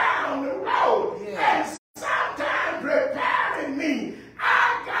down the road. And sometimes preparing me,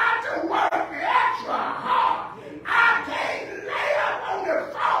 I got to work extra hard. I can't lay up on the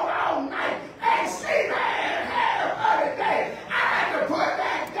phone all night and sleep and have other day. I got to put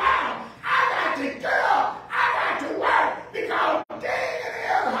that down. I got to get up. I got to work because digging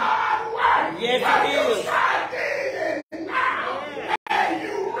is hard work. Yes, but it you is. start digging now and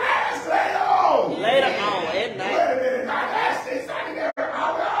you rest later on. Later on at night. Wait a minute, now that's the secondary.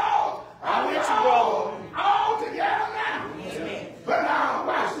 Are we all together now? But now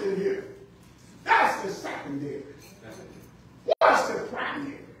watch this here. That's the secondary. What's the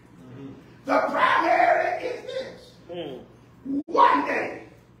primary? The primary is this. One day,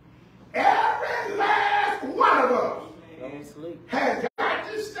 every last one of us has got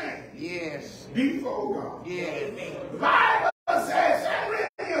to stand before God. The Bible says,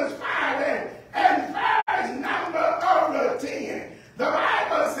 2 Corinthians 5 and verse number 10. The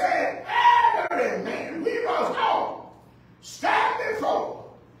Bible said, every man, we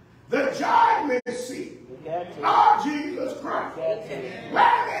Wait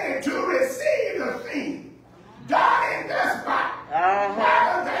a minute, to receive the thing done in this body,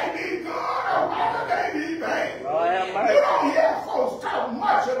 whether they be good or whether they be bad. You don't hear folks talk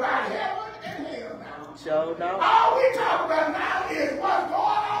much about heaven and hell now. Sure don't. All we talk about now is what's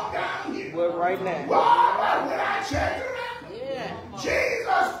going on down here. Well, right now. Well, but when I checked it out,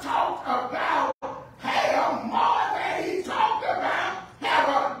 Jesus talked about hell more than he talked about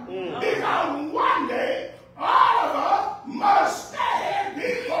heaven. Because one day, all of us must stand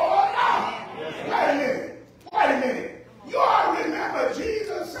before God. Wait a minute. You all remember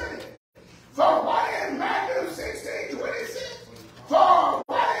Jesus said, for what is Matthew 16:26? For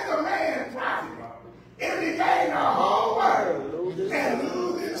what is a man profit if he gain the whole world and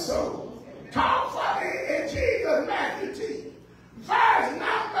lose his soul? Talk for me in Jesus' Matthew 10. Verse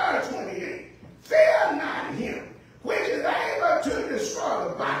number 28. Fear not him which is able to destroy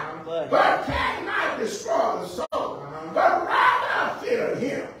the body, but cannot destroy the soul. But rather fear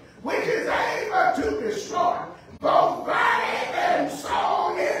him which is able to destroy both body and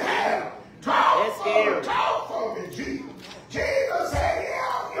soul in hell. Talk for me, Jesus. Jesus said,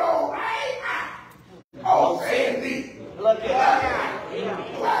 if your right eye offend thee. Look at that. Wait a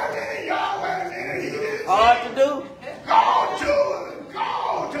minute, y'all, wait a minute. He didn't Hard to do? Go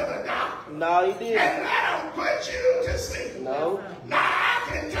to the doctor. No, he didn't. And let him put you to sleep. No. Now I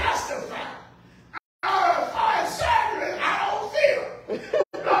can testify. For surgery, I don't feel.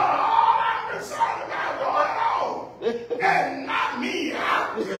 All I'm concerned about going on and knock me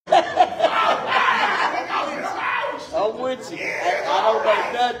out. I'm with you. I don't know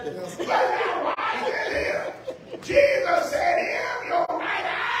nothing. But now watch it here. Jesus said, if your right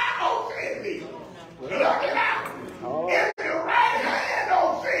eye offend thee, look it out. If your right hand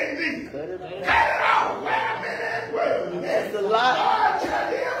offend thee, cut it off. Wait a minute. That's a lot. God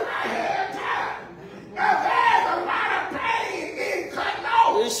tell you I had time. Now there's a lot of pain in cutting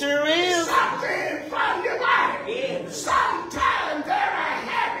off. It sure is. Something from your body. Sometimes there are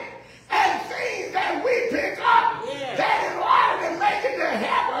habits and things that we pick up that in order to make it to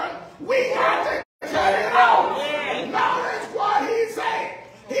heaven, we got to cut it off. Notice what he said.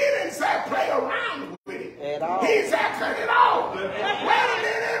 He didn't say play around with it. At all. He said cut it off. Wait a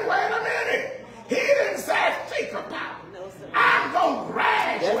minute. He didn't say think about it. I'm going to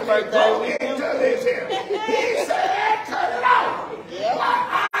gradually go into this here. He said cut it off.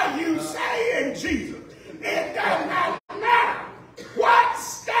 What are you saying, Jesus? It does not matter what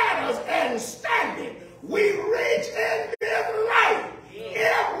status and standing we reach in this life.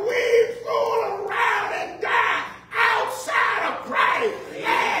 If we fool around and die outside of Christ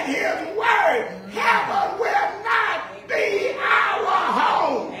and his word, heaven will not be our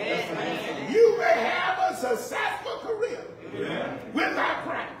home. You may have a successful career without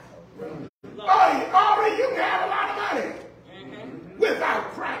Christ. Or you can have a lot of money without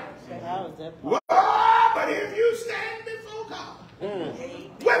Christ. Well, but if you stand before God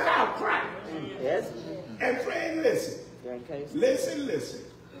without Christ, and friend, listen.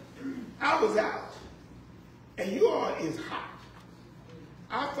 I was out, and you all is hot.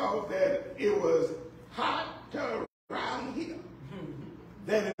 I thought that it was hot around here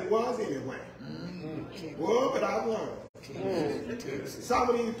than it was anyway. Well, but I learned. Some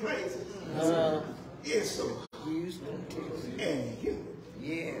of these places is so hot and humid.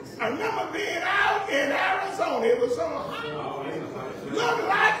 Yes. I remember being out in Arizona. It was so hot. Looked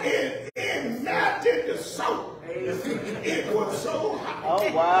like it melted the soap. It was so hot.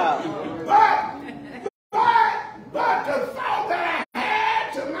 Oh, wow. But the thought that I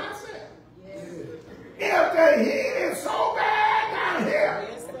had to myself, if the heat is so bad down here,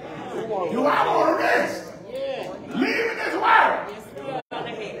 do I want to risk leaving this world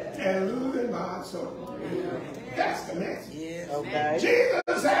and losing my soul? That's the message. Okay.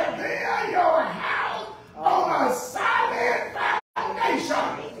 Jesus said, build your house on a solid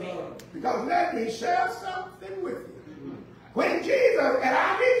foundation. Because let me share something with you. When Jesus, and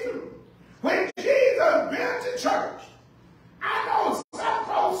I'll be through, when Jesus built the church, I know some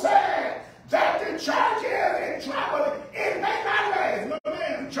folks said that the church is in trouble. It may not last. No,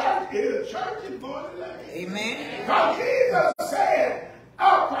 man, church is going to last. Amen. Because Jesus said,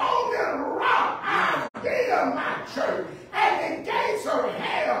 upon this rock I build my church, and the gates of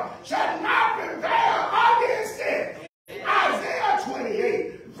hell shall not prevail against it. Isaiah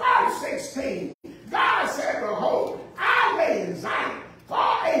 28, verse 16. God said, behold, I lay in Zion for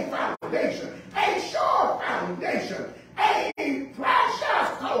a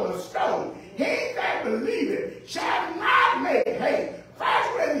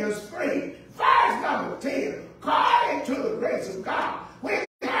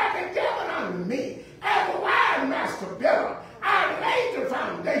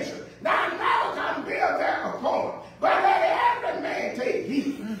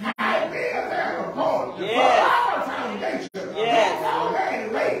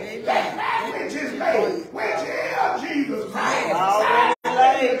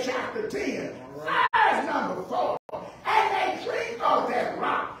Ruleville chapter 10, verse number 4. And they drink of that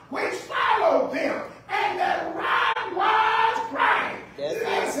rock which followed them, and that rock was Christ.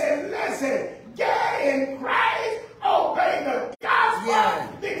 Listen, get in Christ, obey the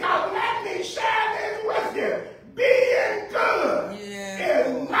gospel, because let me share this with you. Being good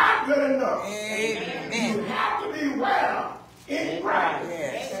is not good enough. Amen. You have to be well in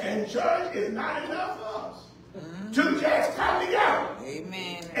Christ. And church is not enough for us to just come together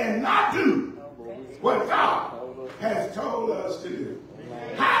and not do what God has told us to do.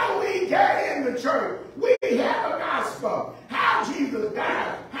 How do we get in the church? We have a gospel. How Jesus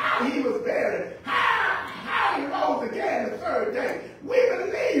died, how he was buried, how he rose again the third day. We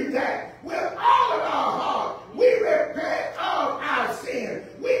believe that with all of our heart. We repent of our sin.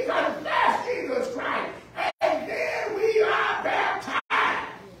 We confess Jesus Christ. And then we are baptized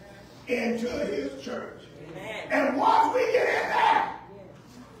into his church. Amen. And once we get in there,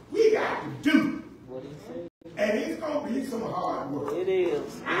 we got to do. And it's going to be some hard work. It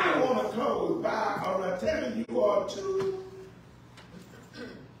is. I want to close by telling you all two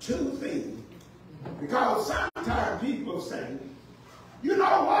things. Because sometimes people say, you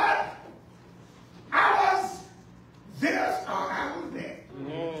know what? I was this or I was that.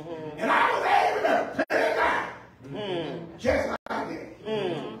 And I was able to put it down. Just like that.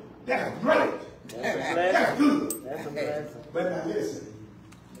 That's great. That's good. But now listen,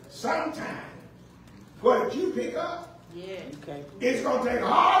 sometimes what you pick up, it's going to take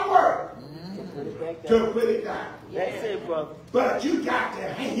hard work to put it down. That's it, brother. But you got to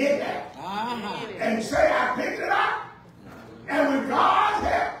hang it there and say, I picked it up, and with God's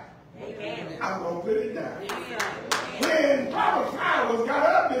help, I'm going to put it down. When Papa Flowers got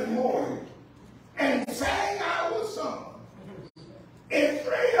up this morning and sang our song, it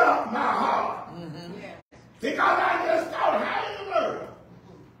freed up my heart. Because I just thought, how in the world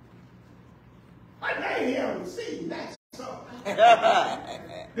I made him sing that song?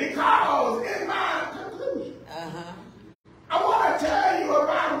 Because in my conclusion, I want to tell you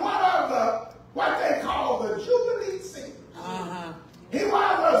about one of the, what they call the Jubilee singers. He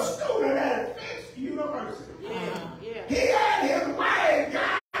was a student at Fisk University. He and his wife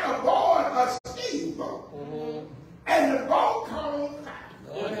got aboard a steamboat. And the boat caught on fire.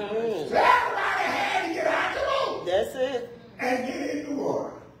 So everybody had to get out the boat. That's it. And get in the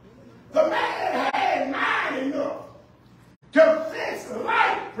water. The man had mind enough to fix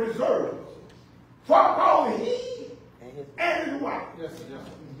life preservers for both he and his wife.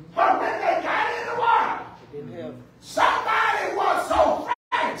 But when they got in the water, somebody was so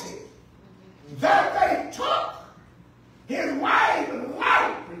frantic that they took his wife's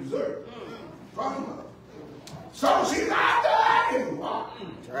life preserver from her. So she's out there in the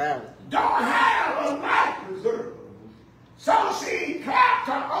water. Don't have a life preserver. So she clapped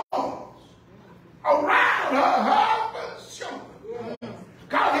her arms around her husband's shoulder.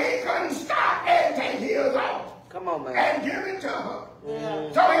 Because he couldn't stop and take his off. Come on, man. And give it to her.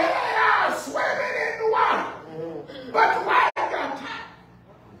 So here they are swimming in the water. But the wife got tired.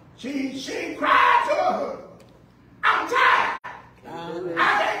 She cried to her husband, I'm tired. I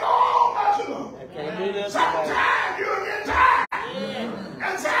can't go on much longer. Sometimes you'll get tired.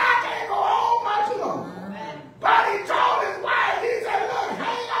 And say, I can't go on much longer. But he told his wife, he said, look,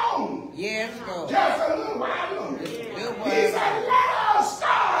 hang on. Just a little while longer. He said, let us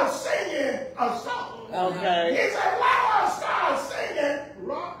start singing a song. He said, let us start singing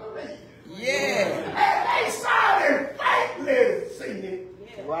Rock the Rages. And they started faintly singing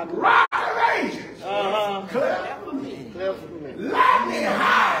Rock the Rages. Clap for me. Let me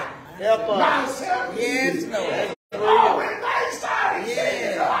hide myself. Oh, when they started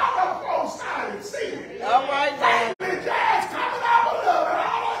singing, the other folks started singing. All right, man. The jazz coming up a little bit.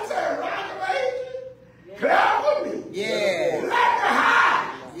 All I said, Rock the Rages. Clap for me. Let me hide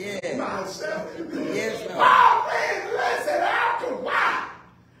myself. Oh, please listen, after a while,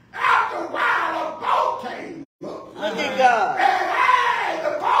 a boat came up. Look at God. And as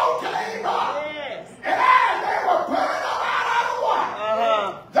the boat came up, and as they were pulling them out of the water,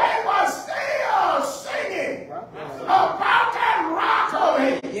 they were still singing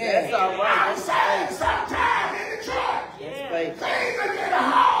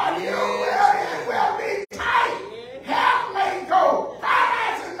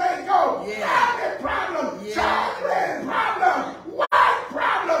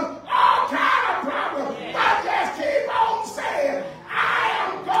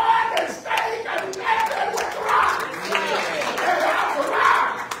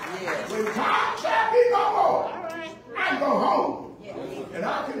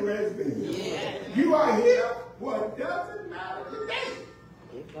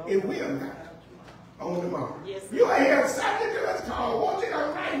It will not on tomorrow. Yes, You ain't have something to us call. Won't you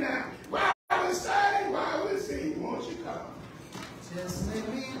come right now? While we're studying, while we're singing, won't you come? Just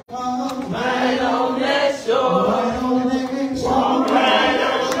let me walk Right on that shore. right on that shore. Walk right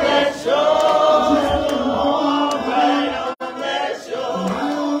on that shore. Walk right on that shore.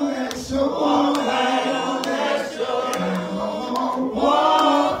 Right on that shore. Walk right on that shore.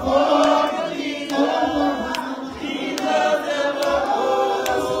 Walk for Jesus. Jesus ever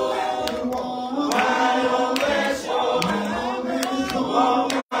holds. Right on that shore.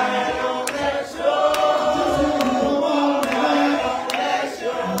 Walk right on that shore. Walk right on that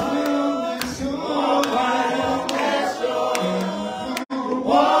shore. Walk right on that shore.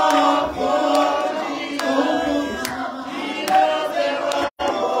 Walk for Jesus. Jesus ever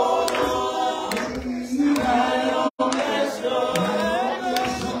holds. Right on that shore.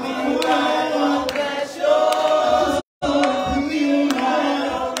 Right on that shore. Right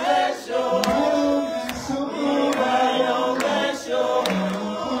on that shore. Right on that shore.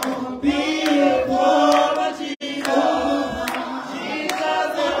 Be it for Jesus.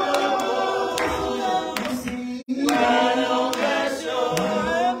 Jesus ever holds. Right on that shore.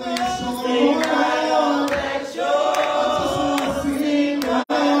 Sing right on that shore. Sing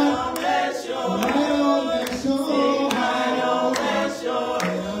right on that shore. Sing right on that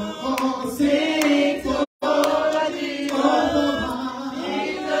shore. Sing for Jesus.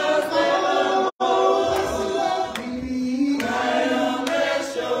 Jesus ever holds. Right on that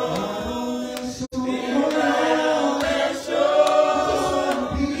shore. Sing right on that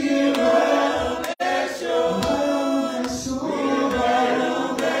shore. Be right on that shore. Be right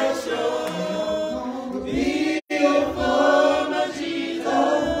on that shore. Be it for my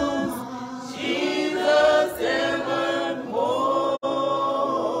Jesus. Jesus evermore.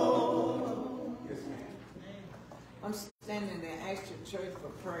 I'm standing in Extra Church for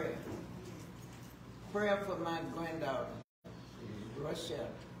prayer. Prayer for my granddaughter, Russia.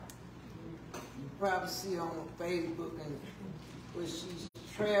 You probably see on Facebook and where she's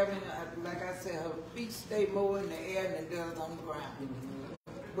traveling. Like I said, her feet stay more in the air than it does on the ground.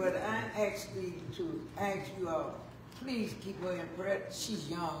 But I actually to ask you all, please keep her in prayer. She's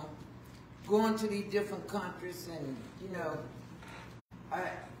young, going to these different countries, and you know,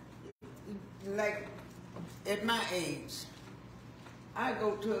 like at my age, I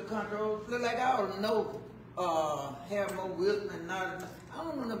go to a country like I don't know, have more wisdom and knowledge. I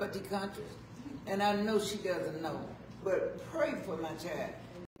don't know about these countries, and I know she doesn't know. But pray for my child,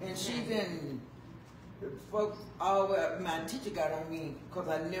 and she's in. Folks, my teacher got on me because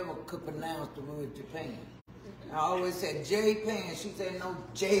I never could pronounce the word Japan. I always said J-Pan. She said no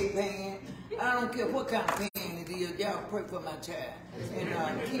J-Pan. I don't care what kind of pan it is. Y'all pray for my child.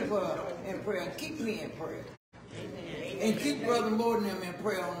 And keep her in prayer. Keep me in prayer. And keep Brother Morton and them in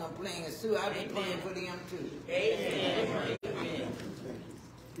prayer on them planes too. I've been praying for them too. Amen.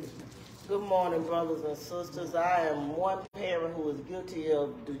 Good morning, brothers and sisters. I am one parent who is guilty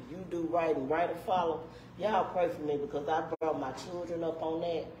of do you do right and right or follow. Y'all pray for me because I brought my children up on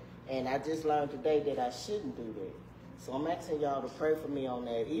that, and I just learned today that I shouldn't do that. So I'm asking y'all to pray for me on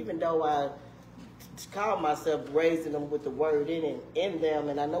that. Even though I call myself raising them with the word in them,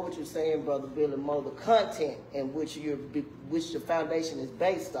 and I know what you're saying, Brother Billy Mo, the content in which the foundation is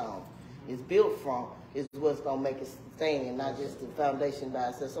based on, is built from, is what's going to make it stand, not just the foundation by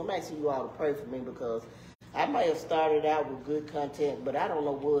itself. So I'm asking you all to pray for me because I may have started out with good content, but I don't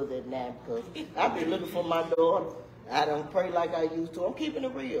know where that now because I've been looking for my daughter. I don't pray like I used to. I'm keeping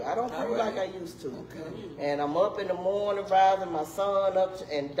it real. I don't pray like I used to. Okay. And I'm up in the morning, rising my son up,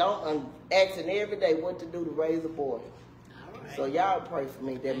 and I'm asking every day what to do to raise a boy. Right. So y'all pray for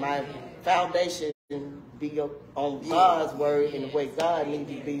me that my foundation be on God's word in the way God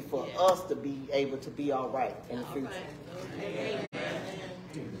needs to be for us to be able to be all right in the future. Thank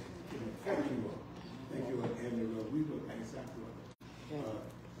you. Thank you, and we will ask after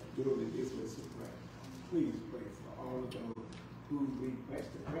doing this with prayer. Please pray for all of those who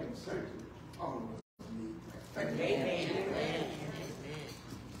requested prayer and certainly all of us need prayer. Amen.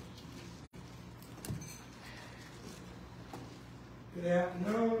 Good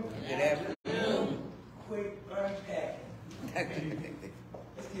afternoon. Good afternoon. Quick unpacking.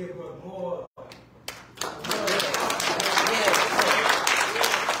 Let's give her more.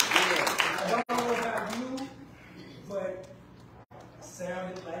 I don't know about you, but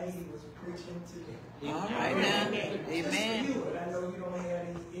sounded like he was preaching to me. All right now. Amen. You, and I know you don't have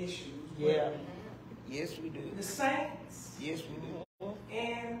any issues. Yeah. Yes, we do. The saints Yes, we do.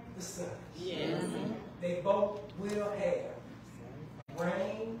 and the sons. Yes. They both will have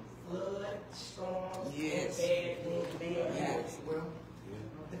rain, flood, storms, Yes. and bad things. Yes.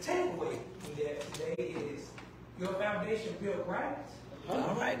 The takeaway from that today is your foundation built right,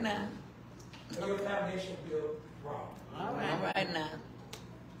 All right now. or your foundation built wrong. All right now.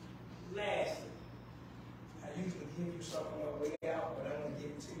 Lastly, I usually give you something on the way out, but I'm going to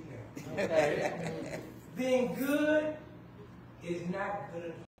give it to you now. Okay. Being good is not good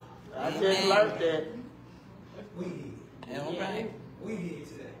enough. I just learned that. We did. All right. We did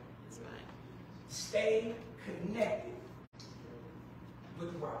today. That's right. Stay connected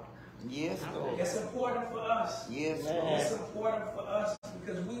with the rock. Yes, Lord. It's important for us. Yes, Man. Lord. It's important for us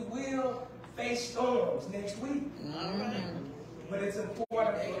because we will face storms next week. But it's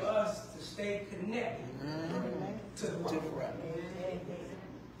important for us to stay connected to the rock.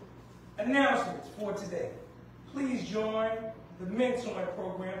 Announcements for today. Please join the mentoring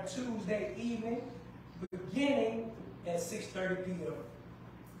program Tuesday evening, beginning at 6:30 p.m.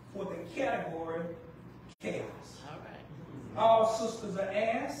 for the category Chaos. All right. All sisters are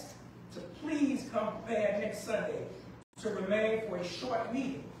asked to please come prepared next Sunday to remain for a short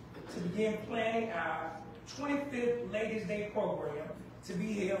meeting to begin planning our 25th Ladies' Day program to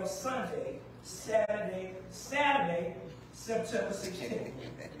be held Saturday, September 16th.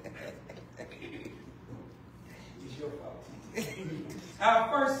 It's your fault. Our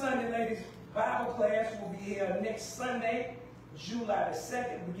first Sunday Ladies Bible class will be held next Sunday, July the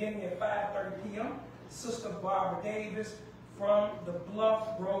 2nd, beginning at 5:30 p.m. Sister Barbara Davis from the Bluff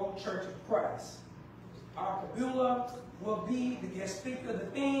Road Church of Christ. Our Kabula will be the guest speaker. The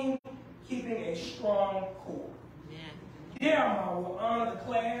theme, keeping a strong core. Delmar will honor the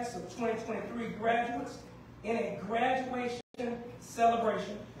class of 2023 graduates in a graduation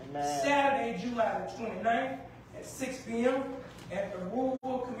celebration Saturday, July the 29th at 6 p.m. at the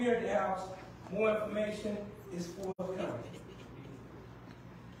Ruleville Community House. More information is forthcoming.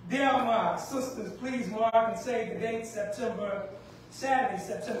 Delmar sisters, please mark and save the date, Saturday,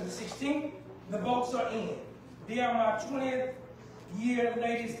 September the 16th. The votes are in. Delmar 20th year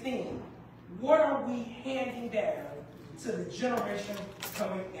ladies theme. What are we handing down to the generation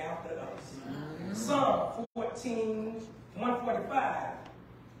coming after us? Psalm 145,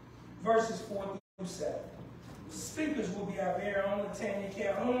 verses 4 through 7. Speakers will be our very own Latanya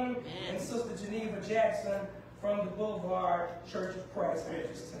Calhoun and Sister Geneva Jackson from the Boulevard Church of Christ.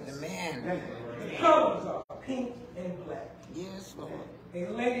 Amen. The colors are pink and black. Yes, Lord. A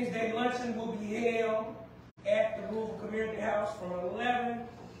Ladies' Day luncheon will be held at the Ruleville Community House from 11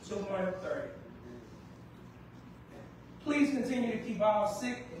 to 1:30. Please continue to keep all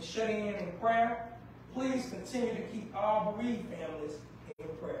sick and shut in prayer. Please continue to keep all bereaved families in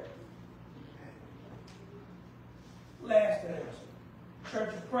prayer. Last announcement.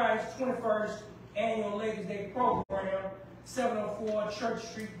 Church of Christ 21st Annual Ladies' Day Program, 704 Church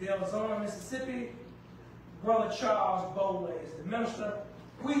Street, Delzona, Mississippi. Brother Charles Bowley is the minister.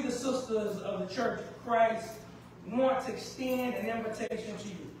 We, the sisters of the Church of Christ, want to extend an invitation to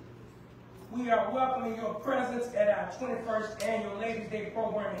you. We are welcoming your presence at our 21st Annual Ladies' Day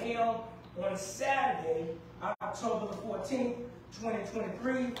Program held on Saturday, October the 14th,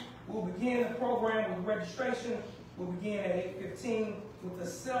 2023. We'll begin the program with registration. We'll begin at 8:15 with a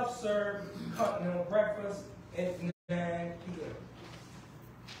self-serve continental breakfast at 9 p.m.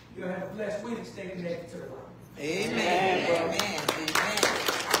 You'll have a blessed week. Stay connected to the rock. Amen. Amen.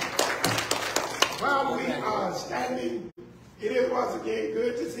 While we are standing, it is once again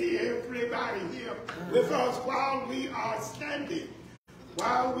good to see everybody here with us while we are standing.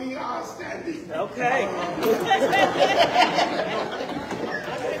 While we are standing. Okay.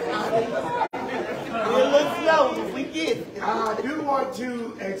 We'll look slow, but we get it. I do want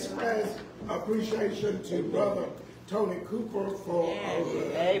to express appreciation to Brother Tony Cooper for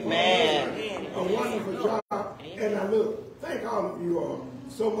a wonderful job. And I thank all of you all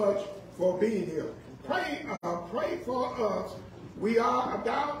so much for being here. Pray for us. We are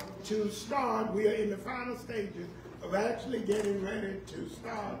about to start. We are in the final stages of actually getting ready to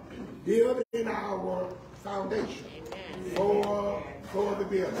start building our foundation for the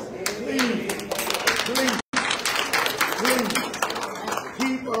building. Please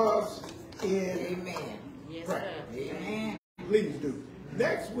keep us in prayer. Amen. Please do.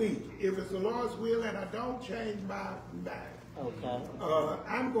 Next week, if it's the Lord's will and I don't change my mind,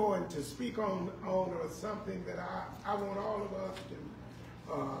 I'm going to speak on something that I want all of us to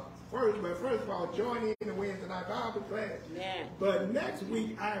first of all, join in the Wednesday night Bible class. Yeah. But next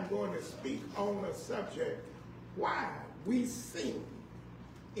week, I'm going to speak on a subject, why we sing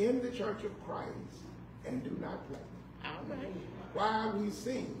in the Church of Christ and do not play. All right. Why we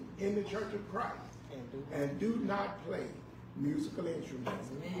sing in the Church of Christ and do not play musical instruments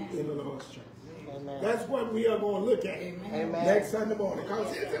in the Lord's church. Amen. That's what we are going to look at Amen. next Sunday morning.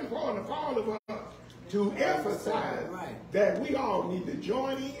 Because it's important for all of us to emphasize that we all need to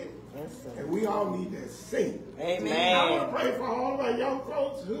join in and we all need to sing. Amen. I want to pray for all of our young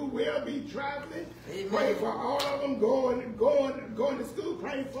folks who will be traveling. Amen. Pray for all of them going to school.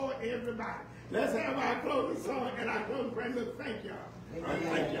 Pray for everybody. Let's have our closing song and our closing prayer. Look, thank y'all.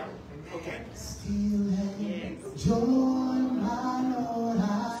 Thank y'all. Okay. Still have joy, my Lord.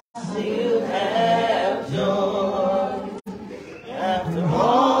 I Still have joy after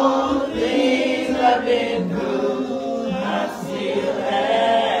all the things I've been through. I still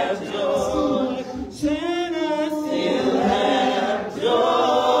have joy. I still have joy.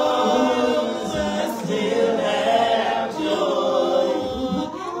 I still have joy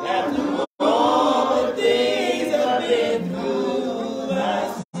after all the things I've been through. I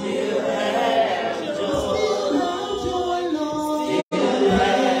still have joy. Still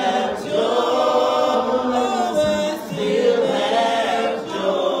have joy. I still have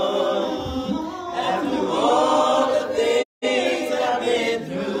joy after all the things I've been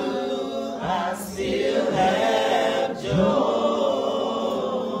through. I still have joy.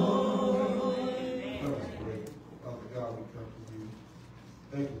 That was great. Father God, we come to you,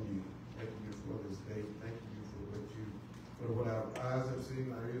 thanking you for this day, thanking you for what our eyes have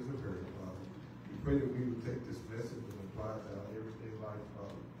seen, our ears have heard, Father. We pray that we would take this message and apply it to our everyday life,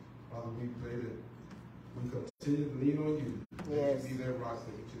 Father. Father, we pray that we continue to lean on you. Yes. Be that rock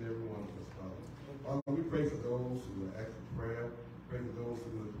to each and every one of us, Father. Father, we pray for those who are asking prayer. Pray for those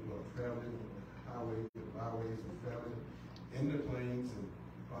who are traveling on the highways and byways and traveling in the planes. And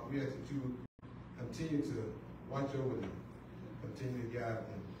Father, we ask that you would continue to watch over them, continue to guide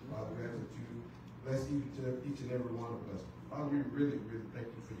them. Father, we ask that you bless each and every one of us. Father, we really, really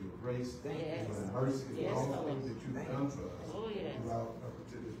thank you for your grace and for the mercy and Yes, all the Lord. things that you've done for us Oh, yes. throughout up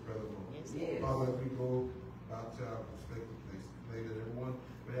until this present moment. Yes. Father, as we go out to our respective places, pray that everyone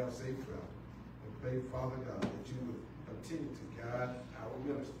may have safe travel. And pray, Father God, that you would continue to guide our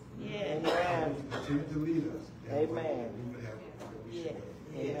ministry. Yes. Amen. Continue to lead us. Amen. We would have that we should go.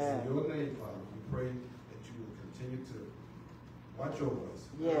 Yes. In your name, Father, we pray that you will continue to watch over us.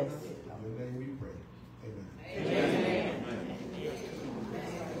 Yes. In your name we pray. Amen. Amen.